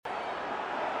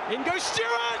In goes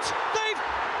Stewart! They've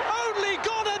only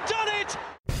gone and done it!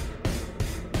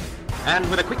 And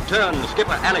with a quick turn,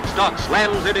 skipper Alex Dock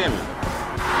slams it in.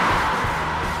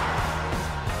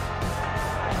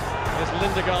 There's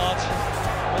Lindegaard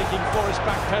making Forrest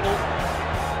backpedal.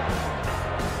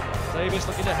 Davis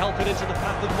looking to help it into the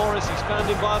path of Morris. He's found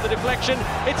him via the deflection.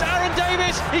 It's Aaron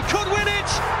Davis. He could win it.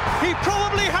 He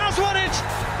probably has won it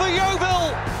for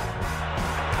Yeovil.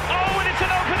 Oh, and it's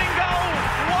an opening goal.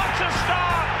 What a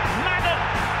start. Madden,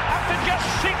 after just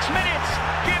 6 minutes,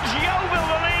 gives Yeovil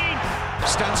the lead.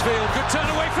 Stansfield, good turn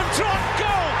away from Trot.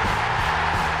 Goal.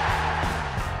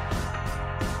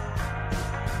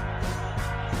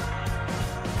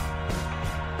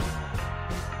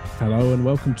 Hello and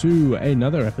welcome to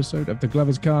another episode of the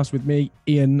Gloverscast with me,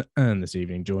 Ian, and this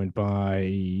evening joined by,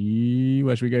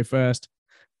 where should we go first?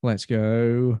 Let's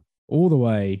go all the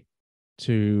way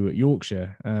to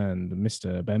Yorkshire and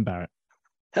Mr. Ben Barrett.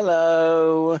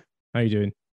 Hello. How are you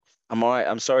doing? I'm all right.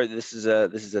 I'm sorry this is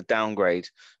a downgrade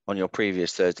on your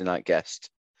previous Thursday night guest,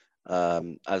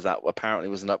 as that apparently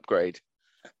was an upgrade.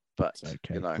 But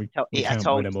okay. You know, we can't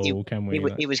win them all, can we?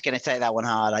 He was going to take that one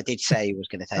hard. I did say he was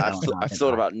going to take that one hard. I've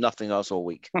thought about nothing else all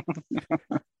week.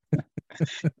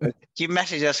 You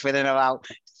messaged us within about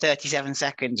 37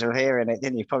 seconds of hearing it,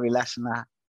 didn't you? Probably less than that.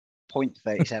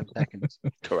 0.37 seconds.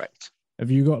 Correct. Have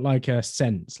you got like a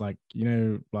sense, like, you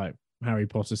know, like Harry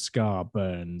Potter's scar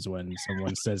burns when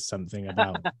someone says something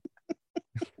about,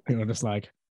 you're just like,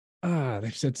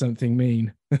 they've said something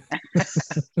mean.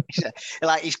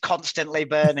 Like he's constantly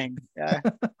burning. Yeah.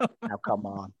 Now, come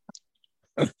on.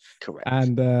 Correct.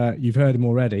 And you've heard him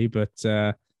already, but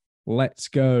let's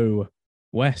go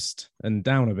west and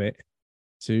down a bit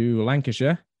to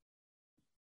Lancashire.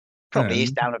 Probably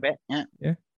is down a bit. Yeah.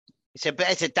 Yeah.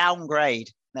 It's a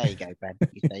downgrade. There you go, Ben.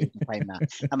 You can claim that.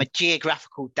 I'm a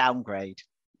geographical downgrade.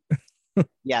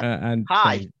 Yeah. And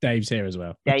hi. Dave's here as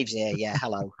well. Dave's here. Yeah.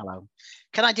 Hello.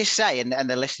 Can I just say, and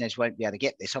the listeners won't be able to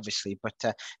get this, obviously,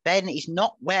 but Ben is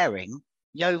not wearing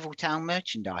Yeovil Town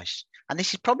merchandise. And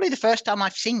this is probably the first time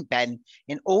I've seen Ben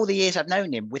in all the years I've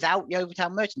known him without Yeovil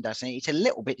Town merchandise. And it's a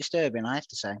little bit disturbing, I have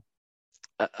to say.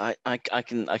 I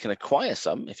can acquire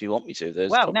some if you want me to.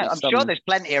 I'm sure there's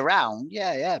plenty around.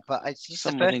 Yeah. But it's just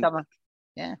the first time.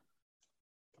 Yeah.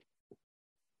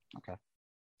 Okay.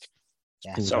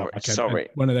 Yeah. Sorry.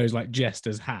 One of those like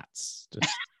jester's hats,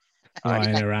 just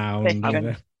flying around.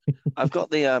 I've got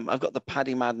the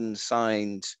Paddy Madden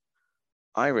signed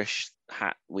Irish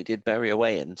hat we did bury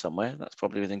away in somewhere. That's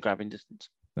probably within grabbing distance.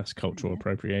 That's cultural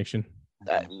appropriation.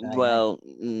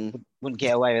 Wouldn't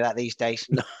get away with that these days.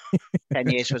 10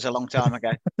 years was a long time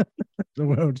ago. The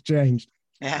world's changed.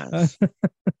 Yeah.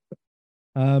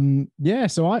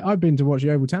 So I've been to watch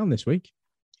Yeovil Town this week.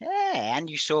 Yeah, and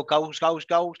you saw goals. I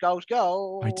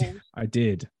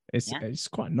did. It's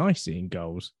quite nice seeing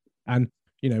goals. And,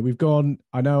 you know,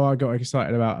 I got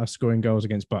excited about us scoring goals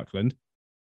against Buckland.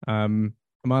 Am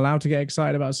I allowed to get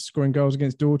excited about scoring goals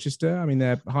against Dorchester? I mean,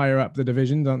 they're higher up the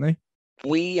divisions, aren't they?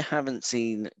 We haven't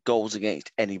seen goals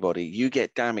against anybody. You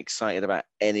get damn excited about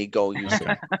any goal you see.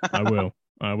 I will.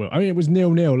 I mean, it was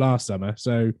 0-0 last summer.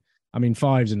 So, I mean,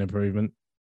 5's an improvement.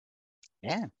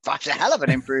 Yeah, 5's a hell of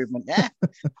an improvement. Yeah,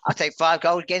 I'll take 5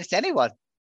 goals against anyone.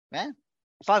 Yeah,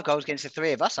 5 goals against the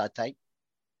 3 of us, I'd take.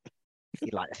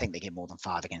 You'd like to think they get more than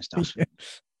 5 against us. Yeah,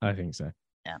 I think so.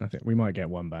 Yeah, I think we might get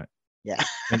 1 back. Yeah.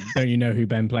 Don't you know who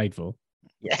Ben played for?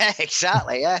 Yeah,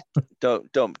 exactly. Yeah. Don't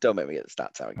make me get the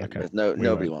stats out again. Okay.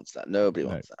 Nobody wants that. Nobody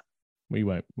wants that. We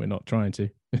won't. We're not trying to.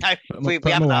 No, we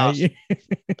haven't asked.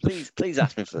 Please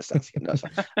ask me for the stats again. No, it's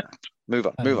fine.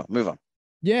 Move on.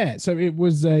 Yeah. So it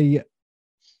was a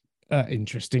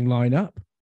interesting lineup.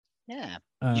 Yeah.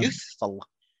 Youthful.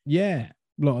 Yeah.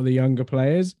 A lot of the younger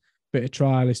players. Bit of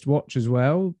trialist watch as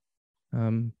well.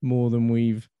 More than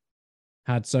we've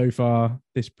had so far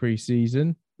this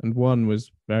pre-season. And one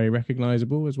was very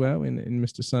recognisable as well in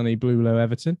Mr. Sonny Bluelow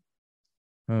Everton.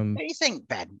 What do you think,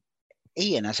 Ben?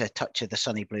 Ian has a touch of the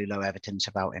Sonny Bluelow Evertons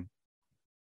about him.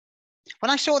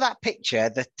 When I saw that picture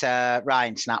that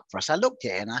Ryan snapped for us, I looked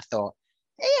at it and I thought,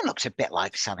 Ian looks a bit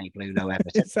like Sonny Bluelow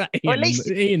Everton. Is that Ian? At least,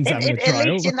 Ian's having a trial. At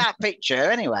least in that picture,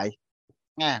 anyway.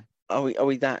 Yeah. Are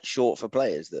we that short for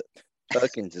players that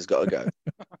Perkins has got to go?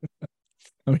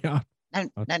 I mean,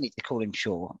 no need to call him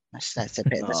short. That's a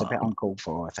bit uncalled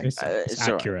for, I think. It's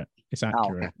accurate. Right. It's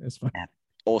accurate. Okay. It's fine. Yeah.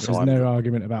 Also, there's no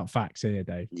argument about facts here,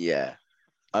 Dave. Yeah.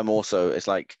 I'm also, it's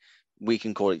like we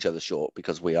can call each other short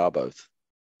because we are both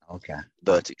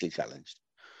vertically challenged.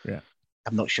 Yeah.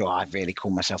 I'm not sure I'd really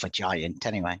call myself a giant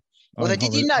anyway. Although,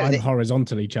 did you know I'm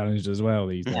horizontally challenged as well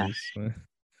these days?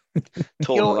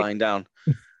 Taller lying down.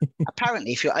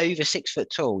 Apparently, if you're over 6 foot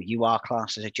tall, you are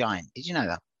classed as a giant. Did you know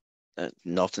that?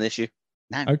 Not an issue.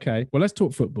 No. Okay, well, let's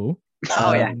talk football.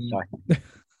 Oh yeah.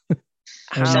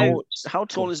 Sorry. How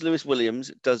tall is Lewis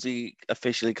Williams? Does he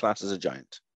officially class as a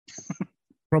giant?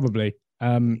 Probably.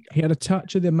 He had a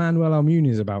touch of the Manuel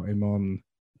Almuniz about him on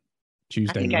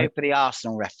Tuesday I think night. go for the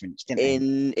Arsenal reference,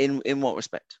 didn't he? In what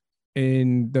respect?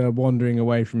 In the wandering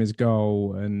away from his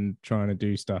goal and trying to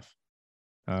do stuff,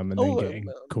 and then getting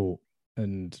caught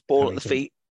and ball at the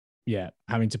feet. Yeah,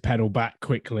 having to pedal back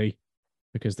quickly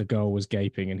because the goal was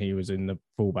gaping and he was in the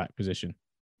fullback position.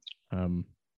 I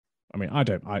mean, I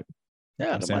don't mind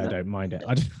it.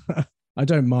 I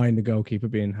don't mind the goalkeeper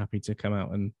being happy to come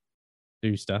out and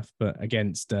do stuff, but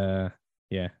against a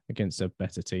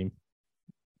better team,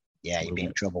 you'd be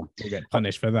in trouble. We'll get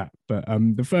punished for that. But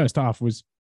the first half was,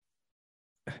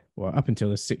 well, up until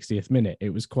the 60th minute, it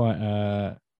was quite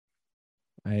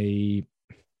it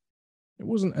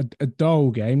wasn't a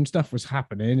dull game. Stuff was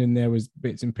happening and there was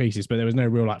bits and pieces, but there was no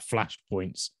real like flash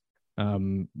points.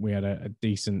 We had a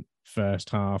decent first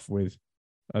half with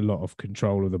a lot of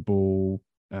control of the ball,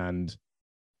 and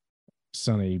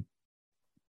Sonny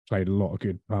played a lot of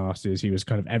good passes. He was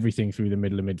kind of everything through the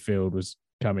middle of midfield was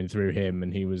coming through him,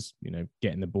 and he was,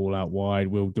 getting the ball out wide.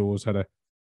 Will Dawes had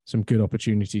some good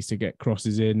opportunities to get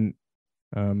crosses in.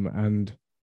 And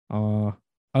our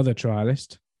other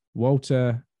trialist,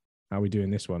 Walter, how are we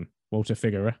doing this one? Walter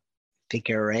Figueira.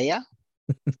 Figueira?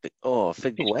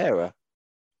 Figueira.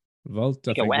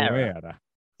 Walter Figueira.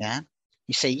 Yeah.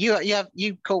 You see,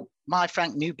 you call my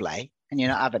Frank Nublet and you're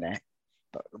not having it.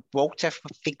 But Walter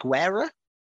Figueira?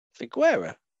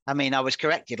 Figueira. I mean, I was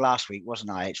corrected last week,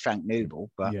 wasn't I? It's Frank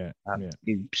Noble, but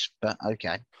oops. But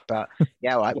okay. But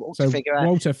yeah, all right. Walter Figueira.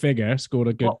 Walter Figueira scored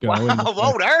a good goal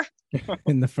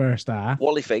in the first half.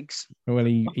 Wally Figs. Well,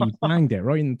 he banged it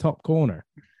right in the top corner.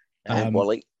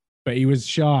 Wally. But he was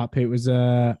sharp. It was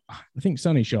I think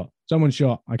Sonny shot. Someone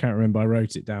shot. I can't remember. I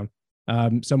wrote it down.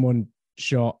 Someone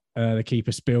shot. The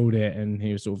keeper spilled it, and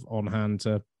he was sort of on hand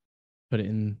to put it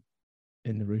in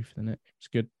the roof of the net. It was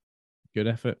good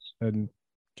effort, and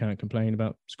can't complain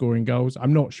about scoring goals.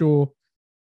 I'm not sure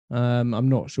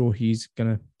he's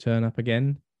going to turn up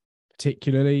again,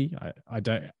 particularly. I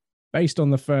don't. Based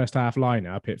on the first half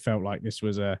lineup, it felt like this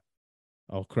was oh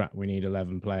crap, we need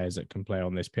 11 players that can play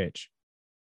on this pitch.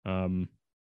 And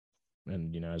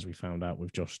as we found out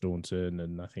with Josh Staunton,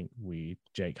 and I think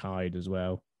Jake Hyde as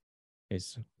well,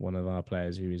 is one of our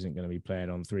players who isn't going to be playing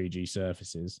on 3G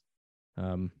surfaces.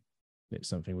 It's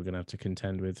something we're going to have to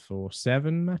contend with for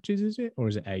 7 matches, is it? Or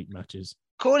is it 8 matches?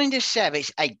 According to Seb,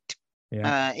 it's 8.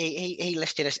 Yeah. He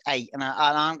listed as 8. And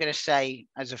I'm going to say,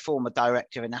 as a former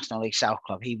director of a National League South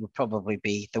club, he would probably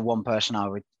be the one person I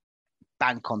would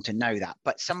bank on to know that.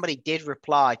 But somebody did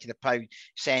reply to the post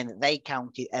saying that they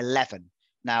counted 11.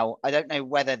 Now, I don't know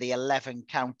whether the 11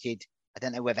 counted, I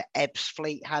don't know whether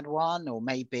Ebbsfleet had one, or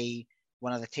maybe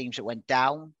one of the teams that went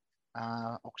down,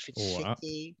 Oxford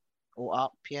City or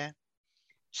up, yeah.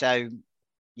 So,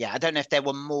 yeah, I don't know if there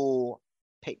were more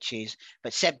pitches,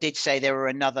 but Seb did say there were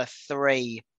another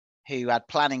 3 who had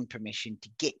planning permission to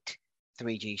get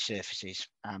 3G surfaces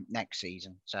next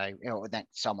season, or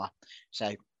next summer.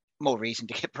 So, more reason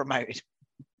to get promoted.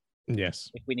 Yes.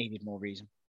 If we needed more reason.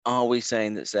 Are we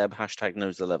saying that Seb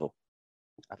 #knows the level?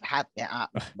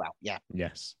 Well, yeah.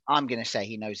 Yes. I'm going to say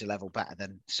he knows the level better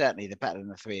than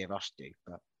the 3 of us do.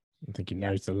 But I think he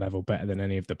knows the level better than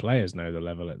any of the players know the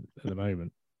level at the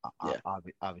moment.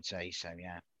 I would say so,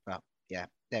 yeah. But yeah,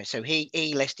 so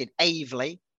he listed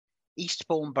Aveley,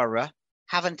 Eastbourne Borough,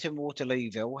 Havant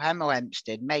Waterlooville, Hemel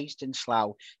Hempstead, Maidstone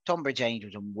Slough, Tonbridge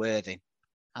Angels, and Worthing.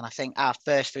 And I think our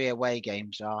first 3 away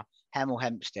games are Hemel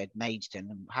Hempstead, Maidstone,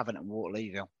 and Havant and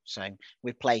Waterlooville. So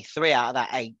we play 3 out of that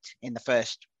 8 in the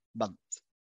first month.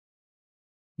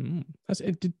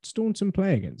 Did Staunton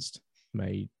play against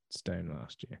Maidstone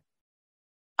last year?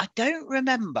 I don't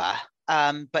remember,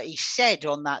 but he said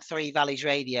on that 3 Valleys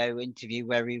radio interview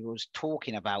where he was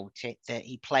talking about it that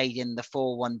he played in the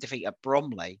 4-1 defeat at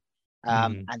Bromley,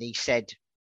 and he said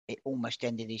it almost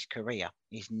ended his career.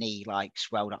 His knee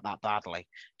swelled up that badly.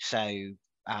 So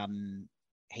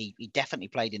he definitely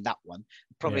played in that one.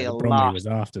 Probably the Bromley last was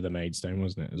after the Maidstone,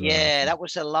 wasn't it? Yeah, that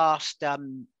was the last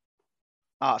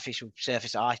artificial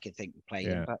surface I could think we played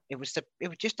in. But it was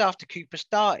just after Cooper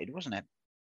started, wasn't it?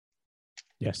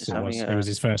 Yes, it was. It was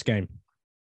his first game.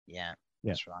 Yeah,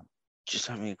 that's right. Just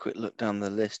having a quick look down the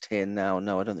list here now.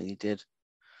 No, I don't think he did.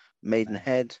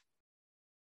 Maidenhead.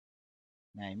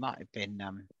 No, he might have been.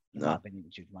 Might have been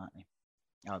injured, mightn't he?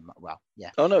 Oh well,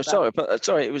 yeah. Oh no, sorry,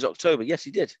 it was October. Yes,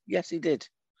 he did.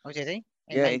 Oh, did he?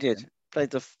 Yeah, he did.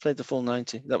 Played the full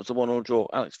 90. That was the 1-1 draw.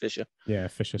 Alex Fisher. Yeah,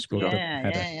 Fisher scored the header.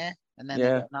 Yeah. And then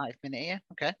Yeah. 90th minute here.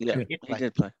 Okay. Yeah, he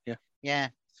did play. Yeah. Yeah.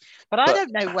 But I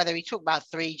don't know whether he talked about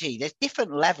 3G. There's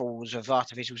different levels of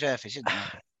artificial surface, isn't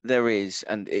there? There is,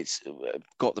 and it's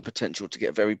got the potential to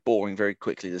get very boring very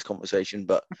quickly, this conversation,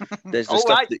 but there's the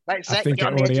stuff that I think it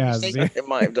already has. Yeah. it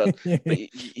might have done.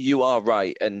 But you are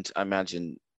right, and I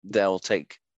imagine they'll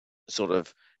take sort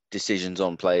of decisions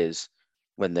on players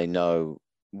when they know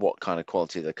what kind of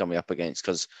quality they're coming up against,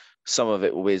 because some of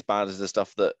it will be as bad as the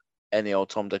stuff that any old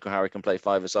Tom, Dick or Harry can play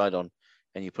five-a-side on,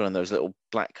 and you put on those little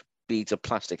black beads of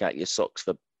plastic out your socks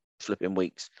for flipping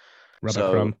weeks. Rubber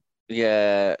crumb.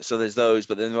 Yeah, so there's those,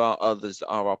 but then there are others that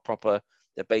are proper,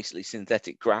 they're basically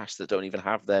synthetic grass that don't even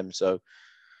have them. So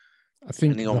I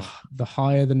think the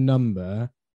higher the number,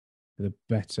 the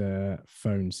better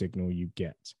phone signal you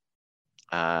get.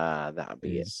 That'd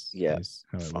be it. Yeah, is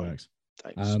how it works.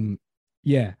 Thanks.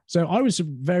 Yeah. So I was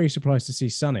very surprised to see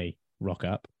Sonny rock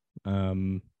up.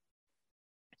 And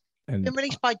been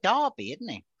released by Derby, isn't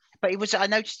he? But I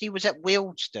noticed he was at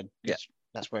Wealdstone. Yeah.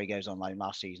 That's where he goes on loan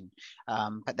last season.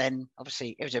 But then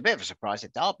obviously it was a bit of a surprise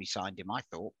that Derby signed him, I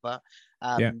thought. But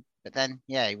then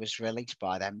he was released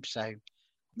by them. So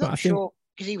not sure,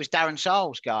 because he was Darren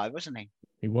Sarle's guy, wasn't he?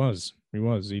 He was.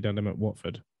 He done him at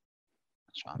Watford.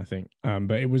 That's right. I think.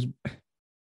 But it was.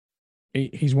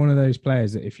 He's one of those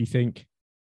players that if you think,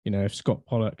 if Scott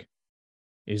Pollock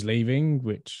is leaving,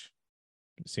 which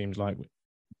it seems like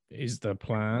is the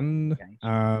plan,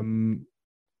 a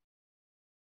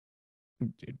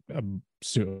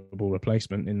suitable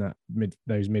replacement in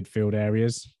those midfield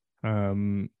areas.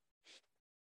 I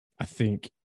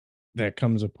think there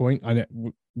comes a point.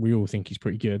 We all think he's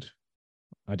pretty good.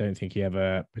 I don't think he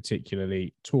ever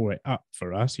particularly tore it up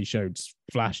for us. He showed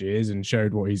flashes and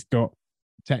showed what he's got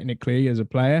technically as a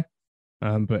player,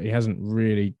 but he hasn't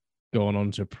really gone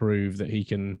on to prove that he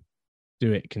can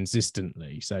do it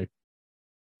consistently. So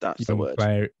that's the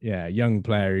word. Young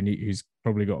player who's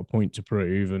probably got a point to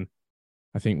prove. And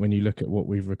I think when you look at what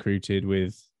we've recruited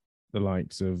with the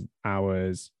likes of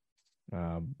Ours,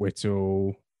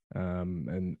 Whittle,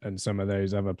 and some of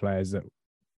those other players, that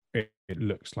it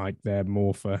looks like they're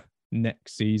more for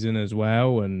next season as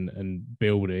well, and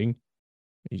building.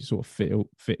 He sort of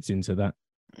fits into that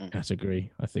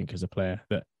category, I think, as a player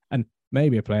and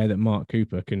maybe a player that Mark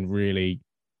Cooper can really,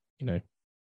 get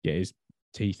his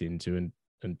teeth into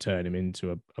and turn him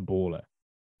into a baller.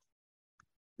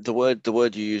 The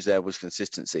word you used there was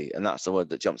consistency, and that's the word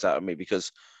that jumps out at me,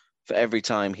 because for every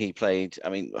time he played, I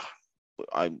mean,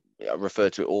 I refer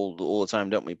to it all the time,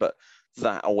 don't we? But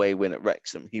that away win at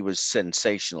Wrexham, he was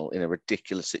sensational in a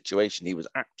ridiculous situation. He was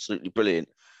absolutely brilliant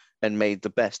and made the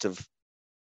best of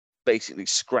basically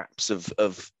scraps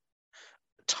of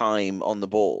time on the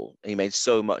ball. He made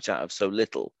so much out of so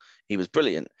little. He was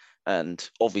brilliant. And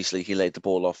obviously he laid the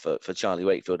ball off for Charlie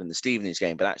Wakefield in the Stevenage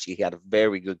game, but actually he had a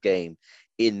very good game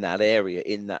in that area,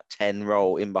 in that 10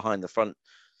 role, in behind the front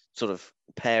sort of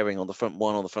pairing on the front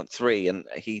one, on the front three. And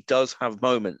he does have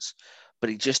moments, but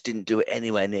he just didn't do it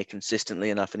anywhere near consistently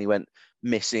enough. And he went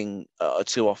missing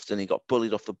too often. He got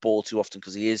bullied off the ball too often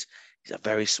because he's a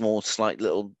very small, slight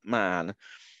little man.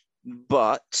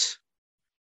 But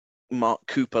Mark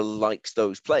Cooper likes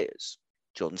those players.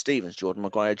 Jordan Stevens, Jordan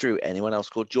Maguire-Drew, anyone else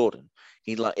called Jordan.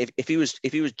 If he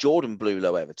was Jordan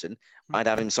Bluelow Everton, I'd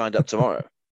have him signed up tomorrow.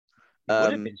 He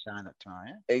would have been signed up tomorrow.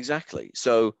 Yeah? Exactly.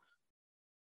 So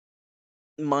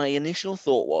my initial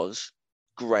thought was,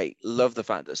 great, love the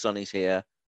fact that Sonny's here.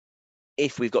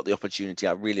 If we've got the opportunity,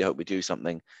 I really hope we do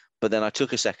something. But then I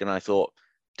took a second and I thought,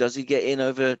 does he get in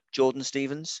over Jordan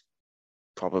Stevens?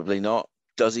 Probably not.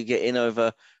 Does he get in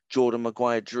over Jordan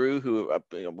Maguire-Drew, who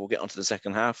we'll get onto the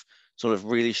second half, sort of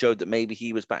really showed that maybe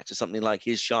he was back to something like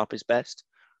his sharpest best?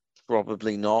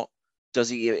 Probably not. Does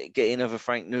he get in over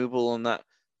Frank Noble on that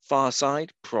far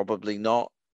side? Probably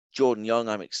not. Jordan Young,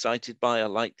 I'm excited by.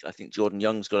 I think Jordan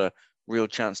Young's got a real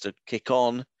chance to kick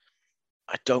on.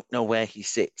 I don't know where he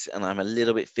sits, and I'm a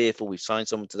little bit fearful. We've signed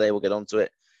someone today. We'll get onto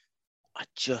it. I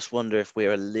just wonder if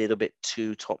we're a little bit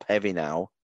too top heavy now,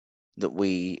 that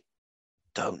we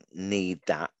don't need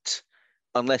that,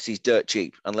 unless he's dirt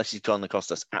cheap, unless he's going to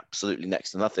cost us absolutely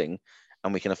next to nothing,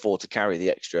 and we can afford to carry the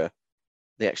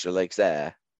extra legs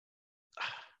there.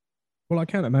 Well, I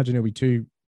can't imagine it'll be too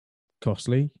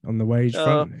costly on the wage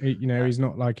front. He's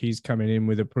not like he's coming in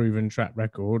with a proven track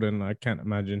record, and I can't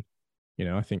imagine.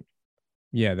 I think,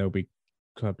 there'll be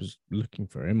clubs looking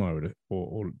for him,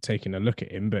 or taking a look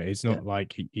at him, but it's not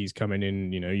like he's coming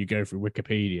in. You go through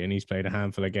Wikipedia and he's played a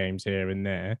handful of games here and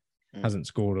there. Hasn't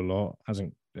scored a lot,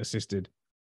 hasn't assisted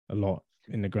a lot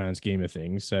in the grand scheme of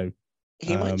things. So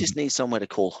He might just need somewhere to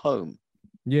call home.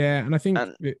 Yeah, and I think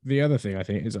the other thing I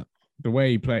think is the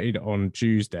way he played on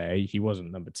Tuesday, he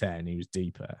wasn't number 10. He was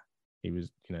deeper. He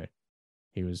was,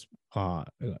 he was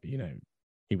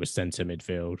he was centre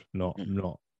midfield, not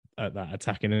at that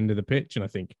attacking end of the pitch. And I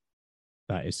think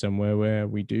that is somewhere where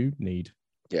we do need.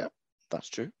 Yeah, that's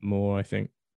true. More, I think.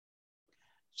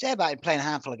 Say about him playing a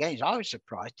handful of games. I was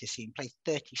surprised to see him play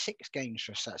 36 games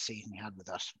for us that season he had with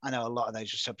us. I know a lot of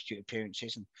those were substitute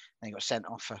appearances, and then he got sent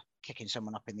off for kicking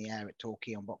someone up in the air at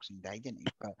Torquay on Boxing Day, didn't he?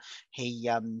 But he,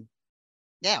 I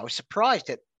was surprised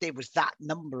that it was that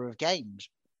number of games.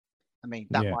 I mean,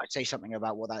 that might say something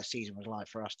about what that season was like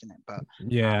for us, didn't it? But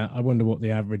yeah, I wonder what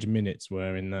the average minutes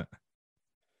were in that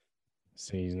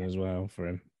season as well for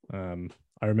him.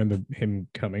 I remember him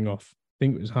coming off, I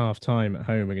think it was half time at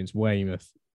home against Weymouth,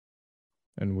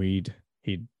 and he'd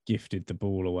gifted the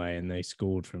ball away and they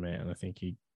scored from it, and I think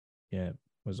he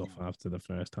was off after the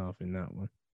first half in that one.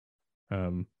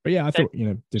 But yeah, I thought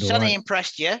did Sonny all right.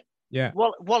 impressed you. Yeah.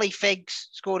 Wally Figgs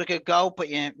scored a good goal, but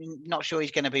you're not sure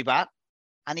he's going to be back.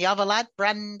 And the other lad,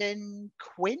 Brandon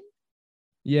Quinn.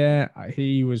 Yeah,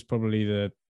 he was probably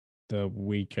the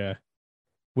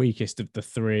weakest of the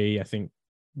three. I think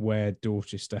where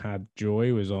Dorchester had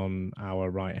Joy was on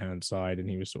our right hand side, and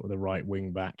he was sort of the right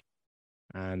wing back,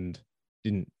 and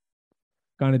didn't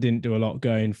do a lot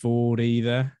going forward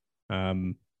either.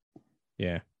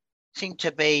 Seemed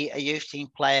to be a youth team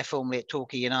player formerly at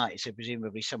Torquay United, so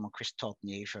presumably someone Chris Todd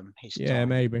knew from his time. Yeah,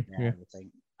 maybe. I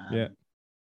think.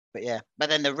 But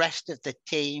then the rest of the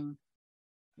team,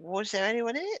 was there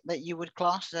anyone in it that you would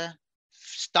class a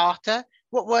starter?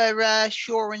 What were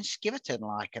Shaw and Skiverton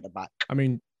like at the back? I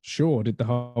mean, Shaw did the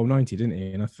whole 90, didn't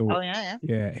he? And I thought,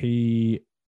 he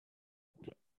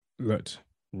looked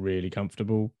really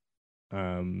comfortable.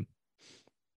 Didn't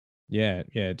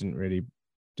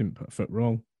put a foot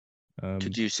wrong.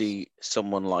 Could you see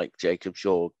someone like Jacob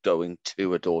Shaw going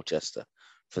to a Dorchester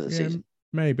for the season?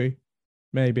 Maybe.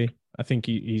 I think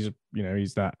he's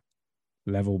that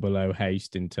level below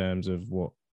Haste in terms of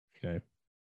what,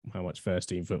 how much first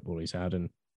team football he's had, and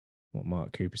what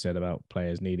Mark Cooper said about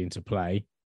players needing to play.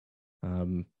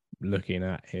 Looking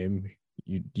at him,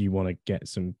 you want to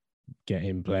get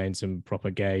him playing some proper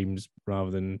games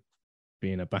rather than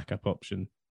being a backup option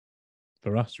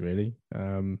for us, really.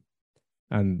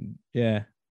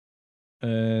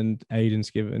 And Aidan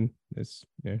Skiverton, there's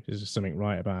just something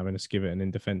right about having a Skiverton in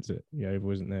defence at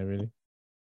Yeovil, isn't there? Really,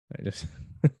 it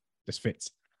just fits.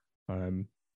 Again,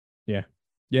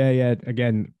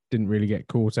 didn't really get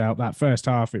caught out. That first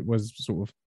half, it was sort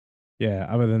of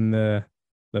other than the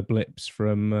blips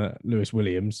from Lewis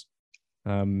Williams,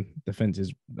 our defence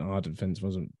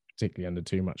wasn't particularly under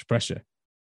too much pressure.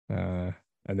 And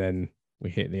then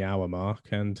we hit the hour mark,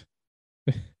 and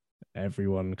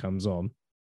everyone comes on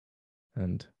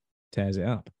and tears it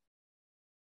up.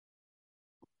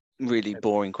 Really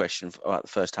boring question about the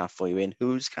first half for you, Ian.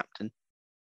 Who's captain?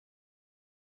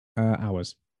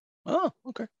 Ours. Oh,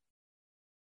 okay.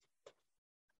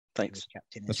 Thanks.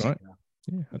 Captain. That's right.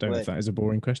 Yeah, I don't know if that is a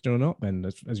boring question or not, Ben.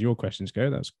 As your questions go,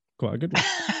 that's quite a good one.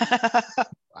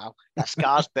 Wow, that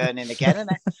scar's burning again,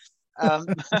 isn't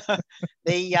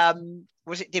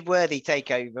it? Did Worthy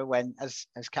take over as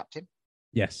captain?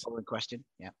 Yes. Boring question.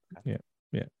 Yeah. Okay.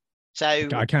 Yeah. So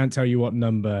I can't tell you what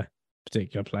number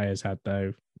particular players had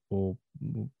though, or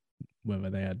whether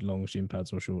they had long shin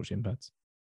pads or short shin pads.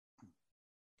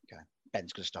 Okay,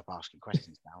 Ben's going to stop asking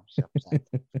questions now.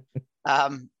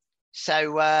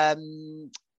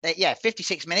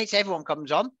 56 minutes, everyone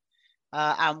comes on,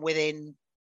 and within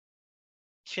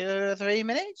 2 or 3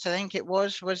 minutes, I think it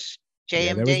was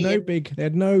JMD. They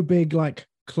had no big like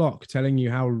clock telling you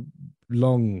how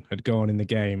long had gone in the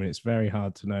game, and it's very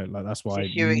hard to know. Like that's why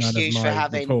none of my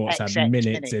reports had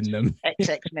minutes in them.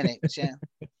 XX minutes, yeah.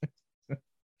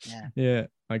 Yeah,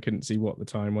 I couldn't see what the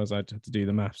time was. I'd have to do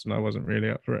the maths, and I wasn't really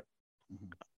up for it.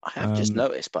 I have just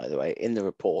noticed, by the way, in the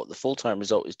report, the full-time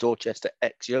result is Dorchester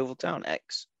X Yeovil Town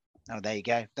X. Oh, there you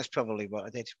go. That's probably what I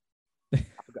did.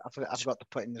 I forgot to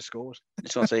put in the scores. I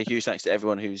just want to say a huge thanks to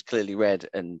everyone who's clearly read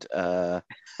and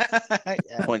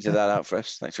pointed that out for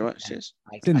us. Thanks very much. Cheers.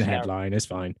 It's in the headline. It's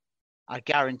fine. I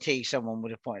guarantee someone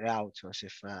would have pointed it out to us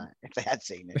if they had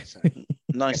seen it. So.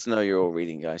 Nice to know you're all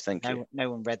reading, guys. Thank you. No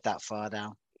one read that far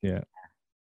down. Yeah.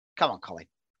 Come on, Colin.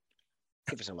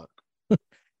 Give us a look.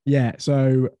 Yeah.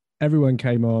 So everyone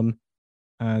came on,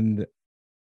 and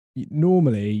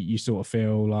normally you sort of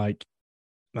feel like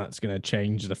that's going to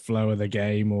change the flow of the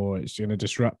game or it's going to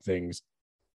disrupt things.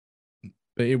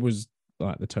 But it was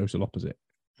like the total opposite.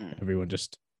 Everyone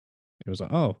it was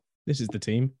like, oh, this is the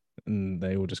team. And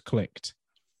they all just clicked.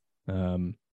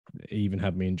 it even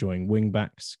had me enjoying wing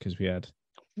backs because we had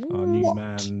our new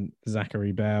man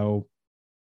Zachary Bell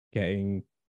getting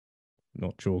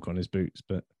not chalk on his boots,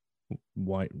 but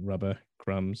white rubber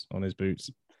crumbs on his boots,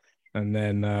 and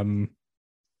then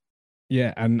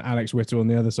and Alex Whittle on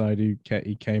the other side, who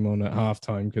he came on at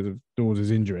halftime because of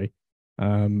Dawes' injury.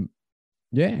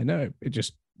 It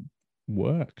just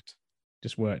worked.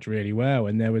 Just worked really well.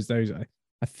 And there was those, I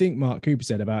think Mark Cooper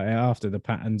said about it after, the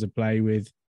patterns of play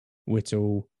with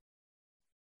Whittle,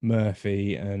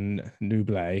 Murphy and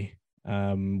Nublet,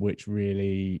 which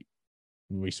really,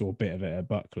 we saw a bit of it at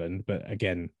Buckland. But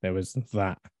again, there was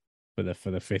that for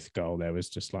the fifth goal, there was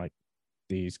just like,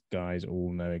 these guys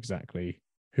all know exactly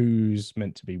who's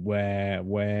meant to be where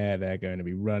they're going to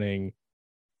be running,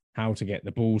 how to get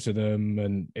the ball to them.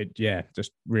 And it,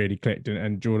 just really clicked.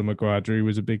 And Jordan Maguire-Drew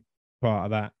was a big part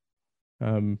of that.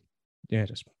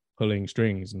 Just pulling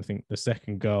strings. And I think the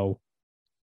second goal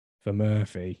for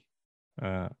Murphy,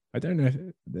 I don't know if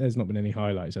there's not been any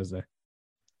highlights, has there?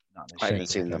 I haven't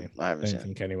seen them. I don't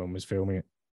think anyone was filming it.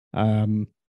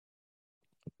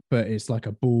 But it's like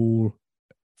a ball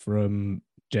from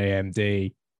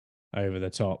JMD over the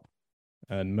top,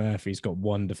 and Murphy's got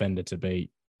one defender to beat,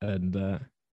 and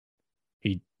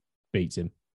he beats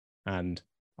him. And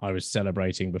I was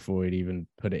celebrating before he'd even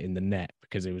put it in the net,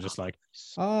 because it was just like,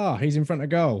 he's in front of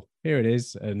goal. Here it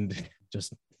is. And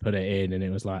just put it in. And it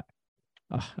was like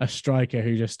a striker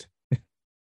who just,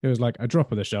 it was like a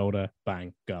drop of the shoulder,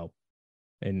 bang, goal.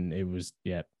 And it was,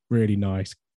 really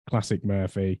nice. Classic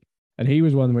Murphy. And he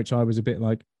was one which I was a bit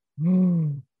like,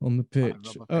 on the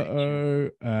pitch.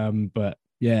 But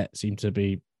seemed to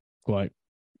be quite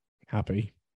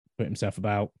happy. Put himself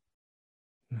about.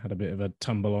 Had a bit of a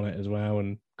tumble on it as well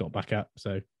and got back up.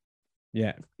 So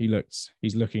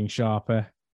he's looking sharper,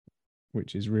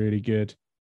 which is really good.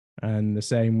 And the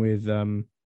same with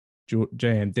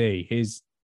JMD. His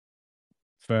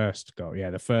first goal,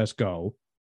 the first goal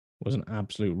was an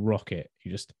absolute rocket. He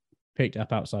just picked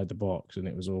up outside the box, and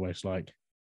it was almost like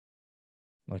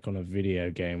on a video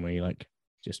game where he like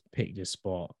just picked his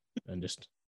spot and just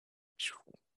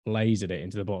lasered it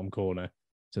into the bottom corner,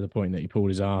 to the point that he pulled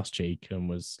his arse cheek and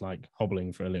was like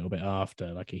hobbling for a little bit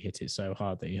after, like he hit it so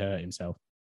hard that he hurt himself.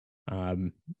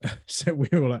 So we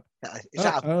were like, is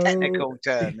that a technical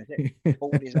term? Is it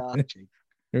pulled his arse cheek?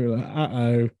 We were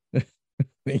like,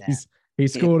 he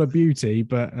scored a beauty,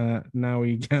 but now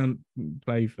he can't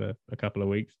play for a couple of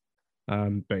weeks.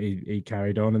 But he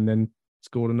carried on and then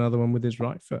scored another one with his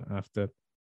right foot after a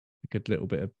good little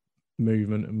bit of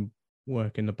movement and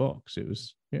work in the box. It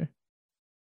was,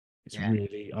 It's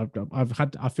really,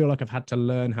 I feel like I've had to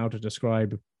learn how to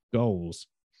describe goals.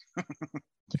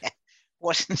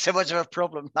 Wasn't so much of a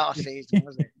problem last season,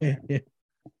 was it?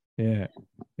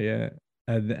 Yeah.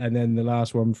 And then the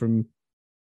last one from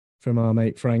our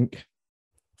mate Frankie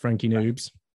Noobs.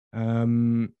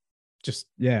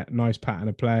 Nice pattern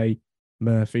of play.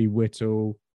 Murphy,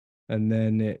 Whittle, and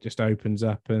then it just opens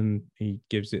up and he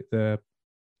gives it the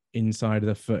inside of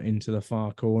the foot into the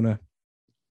far corner.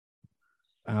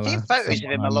 Seeing photos of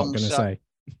him alongside.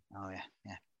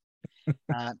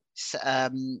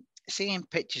 Seeing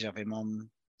pictures of him on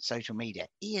social media,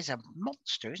 he is a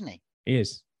monster, isn't he? He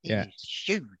is. He is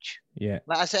huge. Yeah.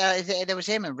 Like I said, there was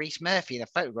him and Reece Murphy in a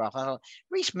photograph. I thought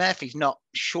Reece Murphy's not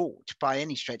short by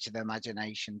any stretch of the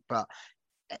imagination, but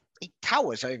he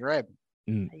towers over him.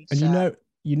 And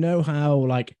you know how,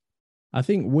 like, I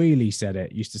think Wheelie said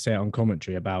it, used to say it on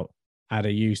commentary about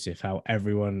Ada Yusuf, how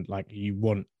everyone, like, you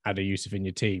want Ada Yusuf in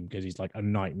your team because he's like a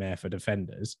nightmare for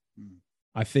defenders.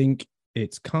 I think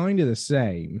it's kind of the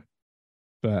same,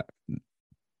 but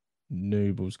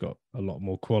Nooble's got a lot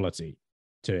more quality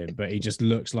to him, but he just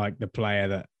looks like the player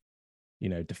that,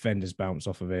 defenders bounce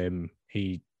off of him.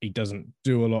 He doesn't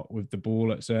do a lot with the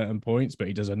ball at certain points, but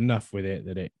he does enough with it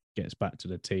that it gets back to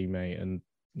the teammate and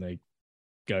they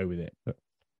go with it. But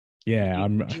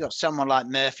if you got someone like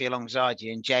Murphy alongside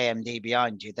you and JMD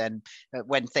behind you, then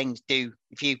when things do,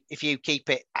 if you keep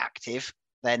it active,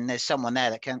 then there's someone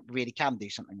there that can do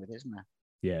something with it, isn't there?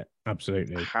 Yeah,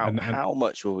 absolutely. How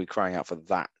much were we crying out for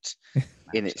that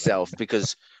in itself?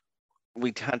 Because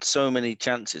we'd had so many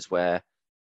chances where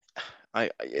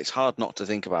it's hard not to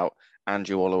think about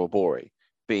Andrew Oluwabori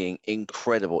being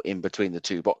incredible in between the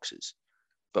two boxes.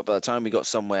 But by the time we got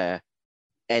somewhere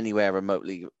anywhere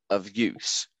remotely of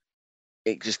use,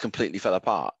 it just completely fell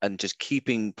apart. And just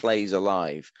keeping plays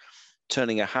alive,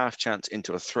 turning a half chance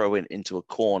into a throw-in, into a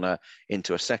corner,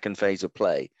 into a second phase of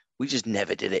play, we just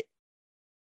never did it.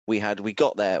 We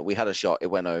got there, we had a shot, it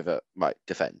went over, right,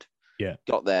 defend. Yeah.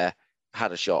 Got there,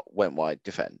 had a shot, went wide,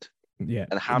 defend. Yeah.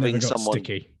 And having someone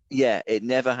sticky. Yeah, it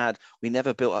never had. We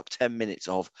never built up 10 minutes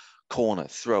of corner,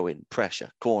 throw in, pressure,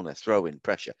 corner, throw in,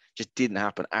 pressure. Just didn't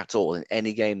happen at all in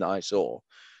any game that I saw.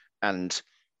 And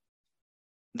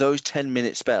those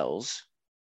 10-minute spells,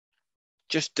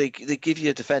 just they give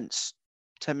you a defense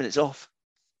 10 minutes off.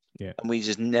 Yeah. And we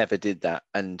just never did that.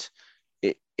 And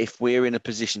if we're in a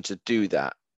position to do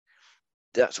that,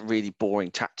 that's really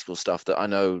boring tactical stuff that I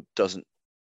know doesn't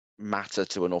matter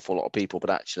to an awful lot of people, but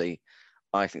actually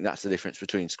I think that's the difference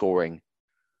between scoring,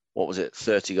 what was it,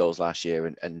 30 goals last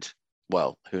year and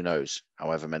well, who knows,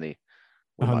 however many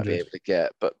we might be 100. able to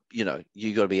get. But, you know,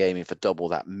 you got to be aiming for double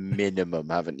that minimum,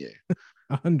 haven't you?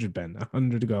 100, Ben.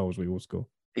 100 goals we will score.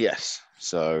 Yes.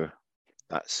 So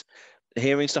that's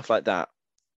hearing stuff like that.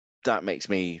 That makes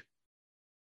me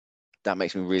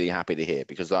really happy to hear,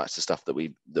 because that's the stuff that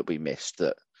we missed,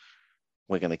 that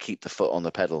we're going to keep the foot on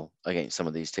the pedal against some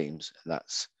of these teams. And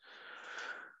that's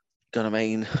going to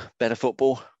mean better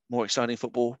football, more exciting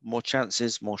football, more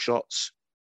chances, more shots,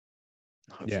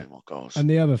 hopefully more goals. And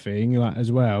the other thing, like,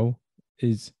 as well,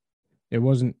 is it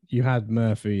wasn't, you had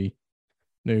Murphy,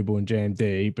 Noble and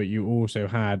JMD, but you also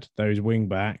had those wing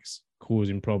backs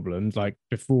causing problems. Like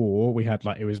before, we had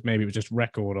maybe it was just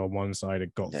Record on one side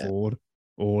had got forward,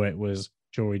 or it was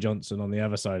Jory Johnson on the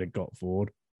other side had got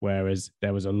forward. Whereas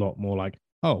there was a lot more like,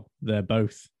 oh, they're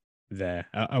both there.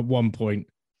 At one point,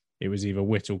 it was either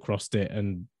Whittle crossed it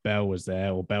and Bell was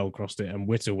there, or Bell crossed it and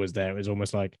Whittle was there. It was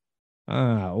almost like,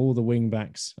 all the wing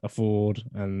backs are forward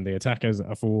and the attackers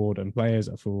are forward and players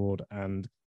are forward,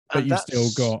 but you still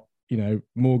got, you know,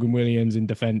 Morgan Williams in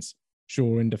defence,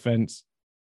 Shaw in defence.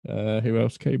 Who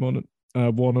else came on?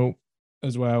 Wannell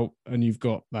as well, and you've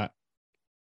got that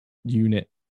unit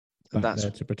back there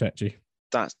to protect you.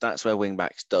 That's where wing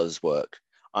backs does work.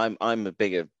 I don't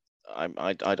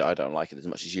like it as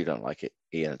much as you don't like it,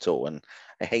 Ian, at all. And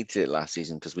I hated it last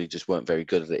season because we just weren't very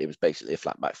good at it. It was basically a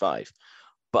flat back five.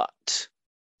 But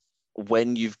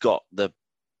when you've got the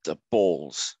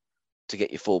balls to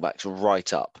get your fullbacks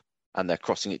right up and they're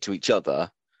crossing it to each other,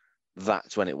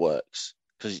 that's when it works,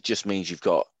 because it just means you've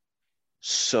got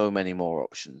so many more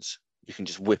options. You can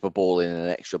just whip a ball in and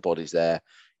extra bodies there.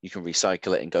 You can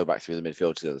recycle it and go back through the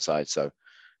midfield to the other side. So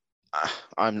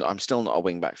I'm still not a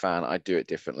wing back fan. I do it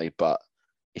differently, but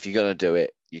if you're going to do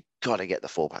it, you've got to get the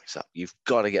fullbacks up. You've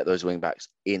got to get those wing backs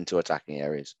into attacking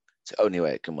areas. It's the only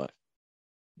way it can work.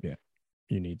 Yeah,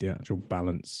 you need the actual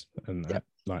balance and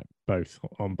like both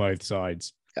on both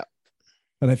sides. Yeah,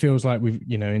 and it feels like we've,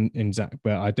 you know, in Zach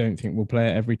Bell, I don't think we'll play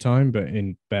it every time, but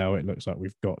in Bell, it looks like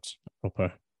we've got a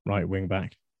proper right wing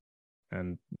back,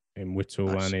 and in Whittle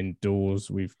and in Dawes,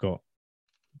 we've got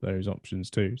those options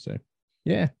too. So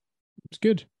yeah, it's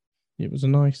good. It was a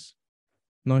nice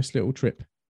little trip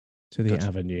to the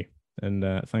Avenue, and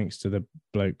thanks to the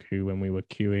bloke who, when we were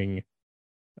queuing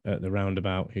at the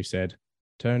roundabout, who said,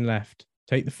 turn left,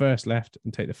 take the first left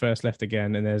and take the first left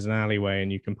again, and there's an alleyway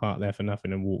and you can park there for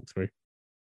nothing and walk through,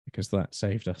 because that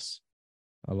saved us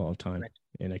a lot of time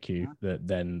in a queue. That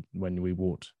then when we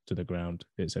walked to the ground,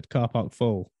 it said car park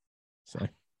full. So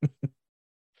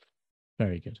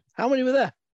very good. How many were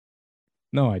there?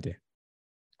 No idea.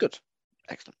 Good.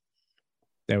 Excellent.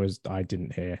 I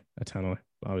didn't hear a tannoy.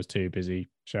 I was too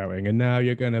busy shouting, and now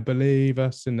you're going to believe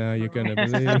us, and now you're going to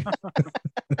believe.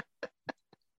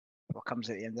 What comes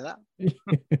at the end of that?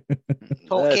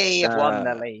 Torquay have won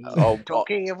the league.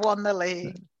 Torquay have won the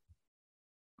league.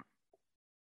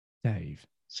 Dave.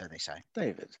 So they say.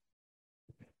 David.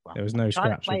 Well, there was no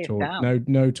scraps or talk.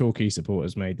 No Torquay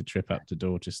supporters made the trip up to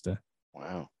Dorchester.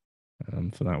 Wow.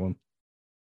 For that one.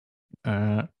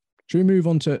 Should we move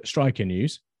on to striker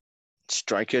news?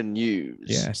 Striker news.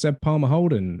 Yeah, Seb Palmer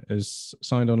Holden has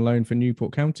signed on loan for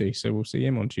Newport County, so we'll see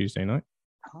him on Tuesday night.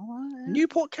 Oh, yeah.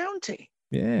 Newport County?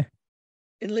 Yeah.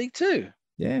 In League Two?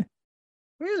 Yeah.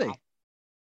 Really?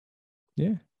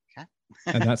 Yeah. Okay.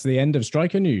 And that's the end of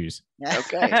striker news.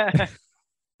 Okay.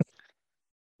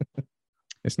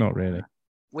 It's not really.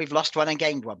 We've lost one and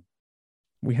gained one.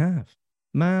 We have.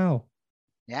 Mal.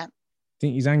 Yeah.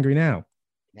 Think he's angry now?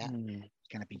 Yeah. It's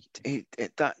going to be.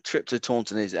 That trip to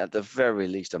Taunton is at the very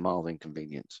least a mild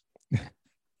inconvenience.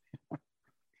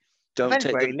 Don't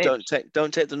take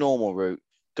the normal route.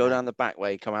 Go down the back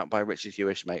way, come out by Richard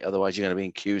Hewish, mate. Otherwise, you're going to be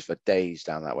in queues for days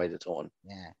down that way to Taunton.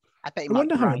 Yeah. I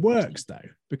wonder how it works, though,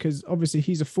 because obviously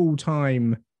he's a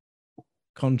full-time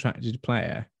contracted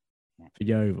player for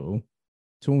Yeovil.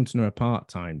 Taunton are a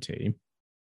part-time team.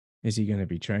 Is he going to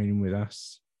be training with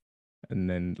us? And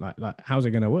then, like how's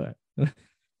it going to work?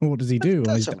 What does he do?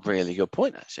 That's a really good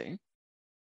point, actually.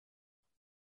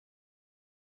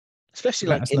 Especially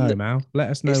Let us know, Mal. Let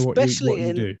us know what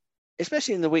you do.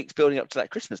 Especially in the weeks building up to that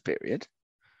Christmas period.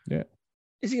 Yeah.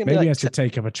 Is he going to Maybe be he like? has to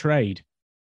take up a trade.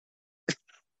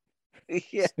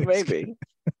 Yeah, maybe.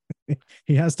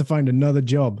 He has to find another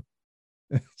job.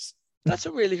 That's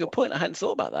a really good point. I hadn't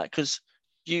thought about that because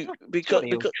Surely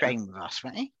he'll train with us,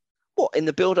 won't he? what in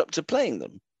the build up to playing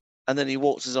them, and then he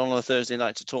walks us on a Thursday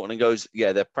night to Taunton and goes,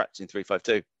 "Yeah, they're practicing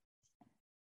 3-5-2.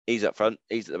 He's up front.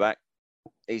 He's at the back.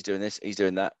 He's doing this. He's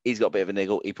doing that. He's got a bit of a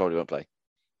niggle. He probably won't play."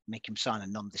 Make him sign a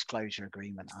non-disclosure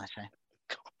agreement, I say.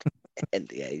 God,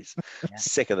 NDAs. Yeah.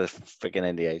 Sick of the freaking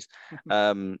NDAs.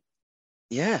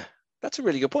 Yeah, that's a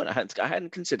really good point. I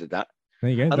hadn't considered that. There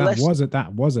you go. That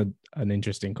was an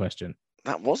interesting question.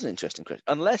 That was an interesting question.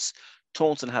 Unless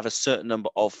Taunton have a certain number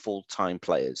of full-time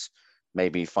players,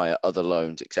 maybe via other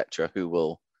loans, etc., who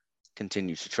will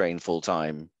continue to train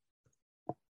full-time,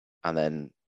 and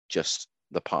then just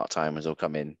the part-timers will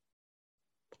come in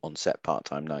on set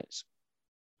part-time nights.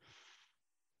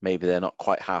 Maybe they're not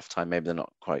quite half-time. Maybe they're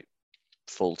not quite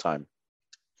full-time.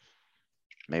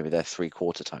 Maybe they're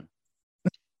three-quarter time.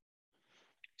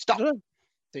 Stop.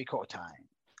 3/4 time.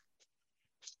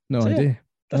 No idea.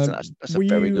 That's a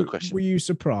very good question. Were you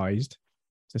surprised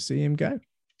to see him go?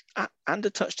 And a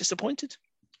touch disappointed.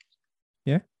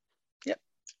 Yeah. Yep.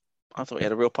 I thought he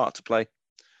had a real part to play.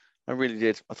 I really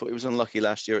did. I thought he was unlucky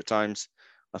last year at times.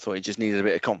 I thought he just needed a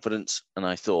bit of confidence. And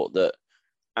I thought that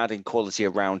adding quality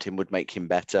around him would make him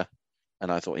better. And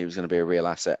I thought he was going to be a real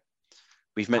asset.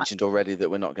 We've mentioned already that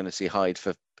we're not going to see Hyde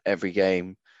for every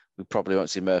game. We probably won't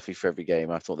see Murphy for every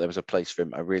game. I thought there was a place for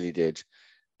him. I really did.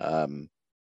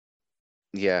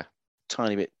 Yeah,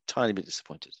 tiny bit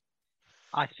disappointed.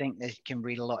 I think they can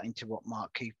read a lot into what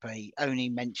Mark Cooper, he only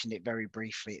mentioned it very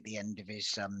briefly at the end of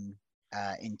his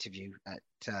interview at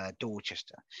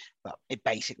Dorchester, but it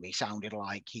basically sounded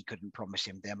like he couldn't promise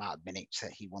him the amount of minutes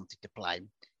that he wanted to play,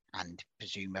 and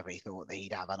presumably thought that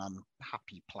he'd have an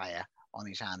unhappy player on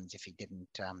his hands if he didn't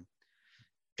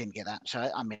get that. So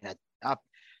I mean,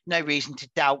 no reason to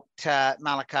doubt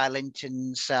Malachi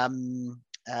Linton's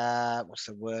what's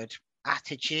the word?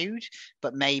 Attitude,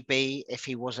 but maybe if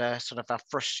he was a sort of a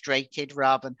frustrated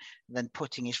rather than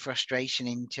putting his frustration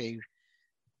into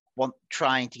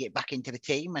trying to get back into the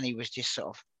team, and he was just sort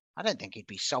of, I don't think he'd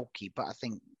be sulky, but I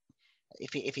think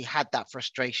if he had that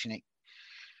frustration,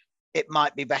 it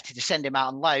might be better to send him out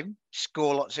on loan,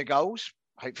 score lots of goals,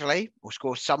 hopefully, or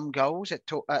score some goals at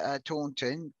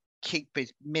Taunton, keep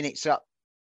his minutes up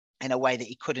in a way that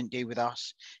he couldn't do with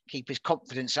us, keep his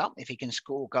confidence up. If he can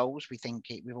score goals, we've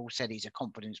all said he's a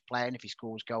confidence player, and if he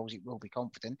scores goals, he will be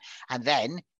confident. And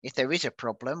then if there is a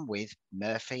problem with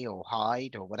Murphy or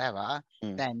Hyde or whatever,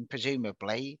 then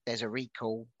presumably there's a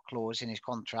recall clause in his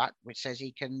contract which says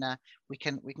we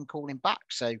can call him back.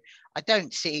 So I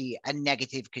don't see a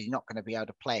negative, because he's not going to be able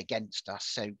to play against us.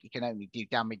 So he can only do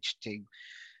damage to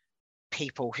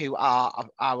people who are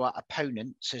our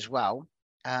opponents as well.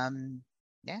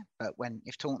 Yeah, but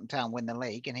if Taunton Town win the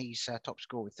league and he's top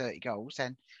scorer with 30 goals,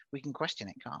 then we can question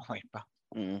it, can't we?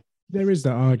 But there is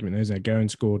that argument, isn't there? Go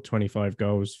and score 25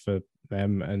 goals for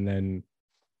them, and then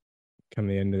come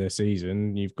the end of the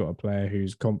season, you've got a player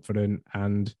who's confident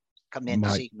and come the end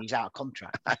of the season, he's out of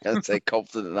contract. I don't say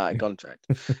confident and out of contract,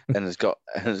 and has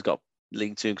got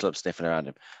League Two clubs sniffing around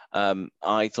him.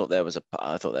 I thought there was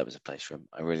a place for him.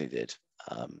 I really did.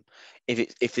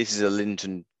 If this is a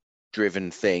Linton driven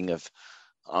thing of,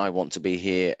 I want to be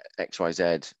here,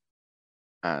 XYZ,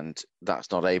 and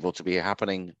that's not able to be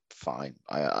happening, fine.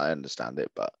 I understand it.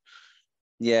 But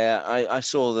yeah, I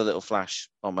saw the little flash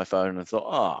on my phone and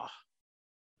thought, I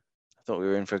thought we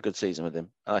were in for a good season with him.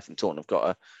 And I think Taunton have got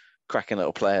a cracking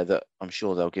little player that I'm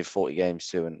sure they'll give 40 games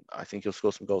to, and I think he'll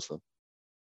score some goals for them.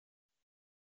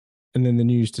 And then the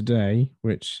news today,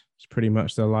 which is pretty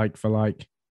much the like for like,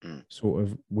 sort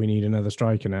of, we need another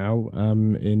striker now,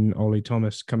 in Ollie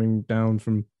Thomas coming down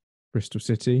from Bristol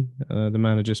City. The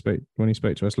manager when he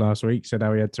spoke to us last week, said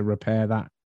how he had to repair that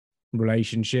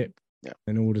relationship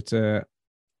in order to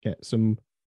get some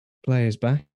players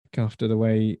back after the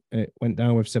way it went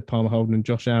down with Seb Palmer Holden and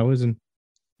Josh Hours. And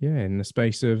in the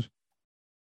space of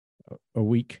a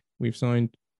week, we've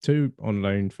signed 2 on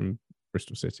loan from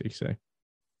Bristol City. So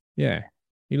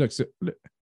he looks,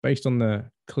 based on the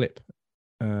clip,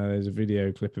 there's a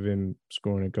video clip of him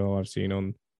scoring a goal I've seen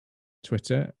on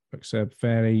Twitter. Looks a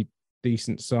fairly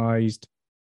decent sized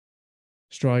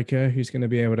striker who's going to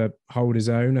be able to hold his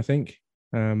own, I think.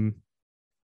 And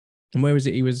where was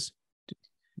it?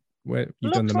 Where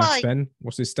you've done the maths, Ben?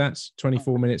 What's his stats?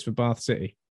 24 minutes for Bath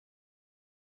City.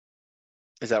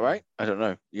 Is that right? I don't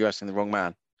know. You're asking the wrong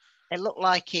man. It looked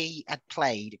like he had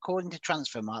played, according to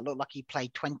Transfermarkt, it looked like he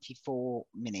played 24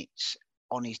 minutes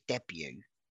on his debut,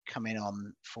 coming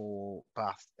on for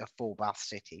Bath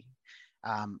City.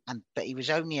 But he was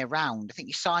only around, I think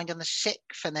he signed on the 6th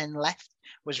and then left,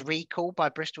 was recalled by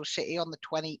Bristol City on the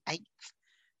 28th.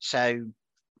 So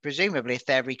presumably if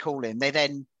they're recalling, they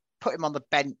then put him on the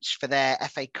bench for their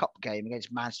FA Cup game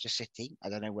against Manchester City. I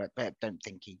don't know where, but I don't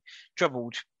think he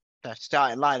troubled the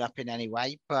starting lineup in any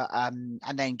way, but and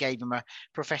then gave him a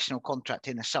professional contract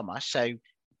in the summer. So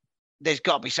there's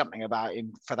got to be something about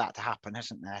him for that to happen,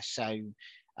 hasn't there? So,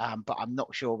 but I'm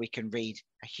not sure we can read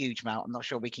a huge amount. I'm not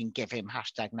sure we can give him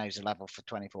 #NoseLevel for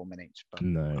 24 minutes. But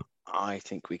No. I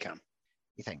think we can.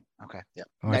 You think? Okay. Yeah.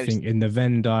 I think in the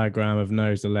Venn diagram of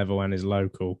knows the level and is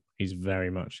local, he's very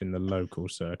much in the local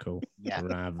circle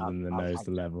rather than the knows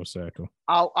the level circle.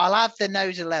 I'll have the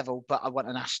NoseLevel, but I want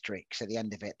an asterisk at the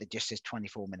end of it that just says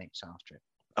 24 minutes after it.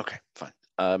 Okay, fine.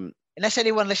 Unless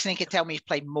anyone listening can tell me he's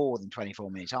played more than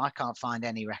 24 minutes, I can't find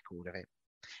any record of it.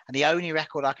 And the only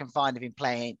record I can find of him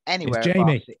playing anywhere, it's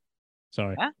Jamie.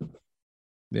 Sorry, huh?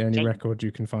 The only record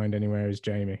you can find anywhere is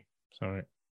Jamie. Sorry.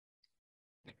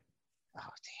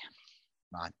 Oh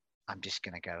dear. Right. I'm just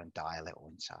going to go and die a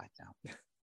little inside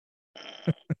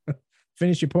now.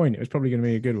 Finish your point. It was probably going to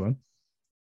be a good one.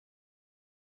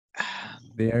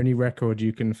 The only record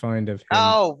you can find of him.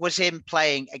 Oh, was him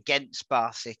playing against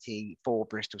Bath City for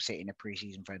Bristol City in a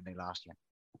pre-season friendly last year.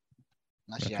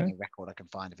 That's the only record I can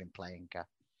find of him playing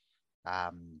at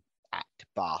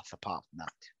Bath, apart from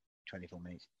that 24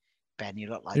 minutes. Ben, you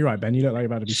look like... You're right, Ben. You look like you're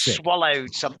about to be sick.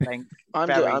 Swallowed something.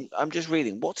 I'm just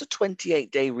reading. What's a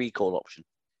 28-day recall option?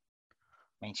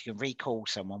 Means you can recall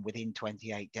someone within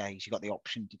 28 days. You've got the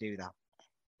option to do that.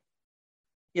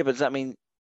 Yeah, but does that mean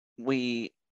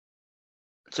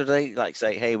so they like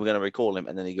say, hey, we're going to recall him,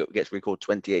 and then he gets recalled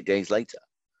 28 days later?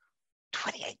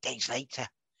 28 days later.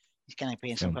 He's going to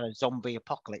be in some kind of zombie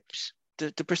apocalypse.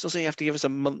 Do Bristol City have to give us a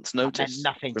month's notice?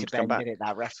 Nothing to Ben, did it,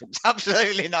 that reference?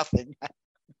 Absolutely nothing.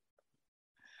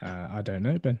 I don't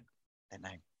know, Ben. I don't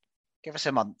know. Give us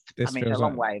a month. This it's a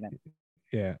long way, isn't it?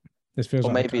 Yeah. This feels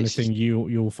like the kind of thing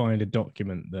you'll find a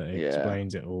document that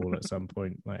explains it all at some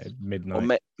point, like at midnight.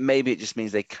 Or maybe it just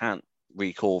means they can't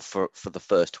recall for the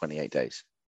first 28 days.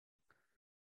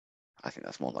 I think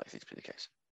that's more likely to be the case.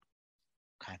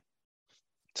 Okay.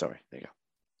 Sorry, there you go.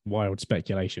 Wild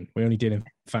speculation. We only did in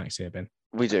facts here, Ben.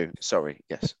 We do. Sorry,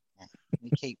 yes. Yeah. We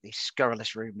keep these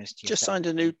scurrilous rumours to Just yourself. signed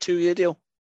a new 2-year deal.